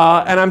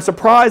 And I'm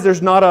surprised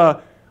there's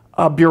not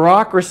a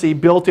bureaucracy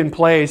built in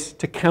place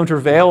to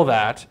countervail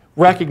that,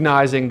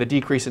 recognizing the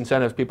decreased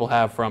incentives people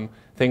have from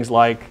things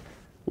like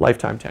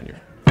lifetime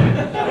tenure.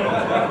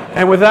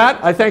 And with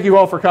that, I thank you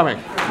all for coming.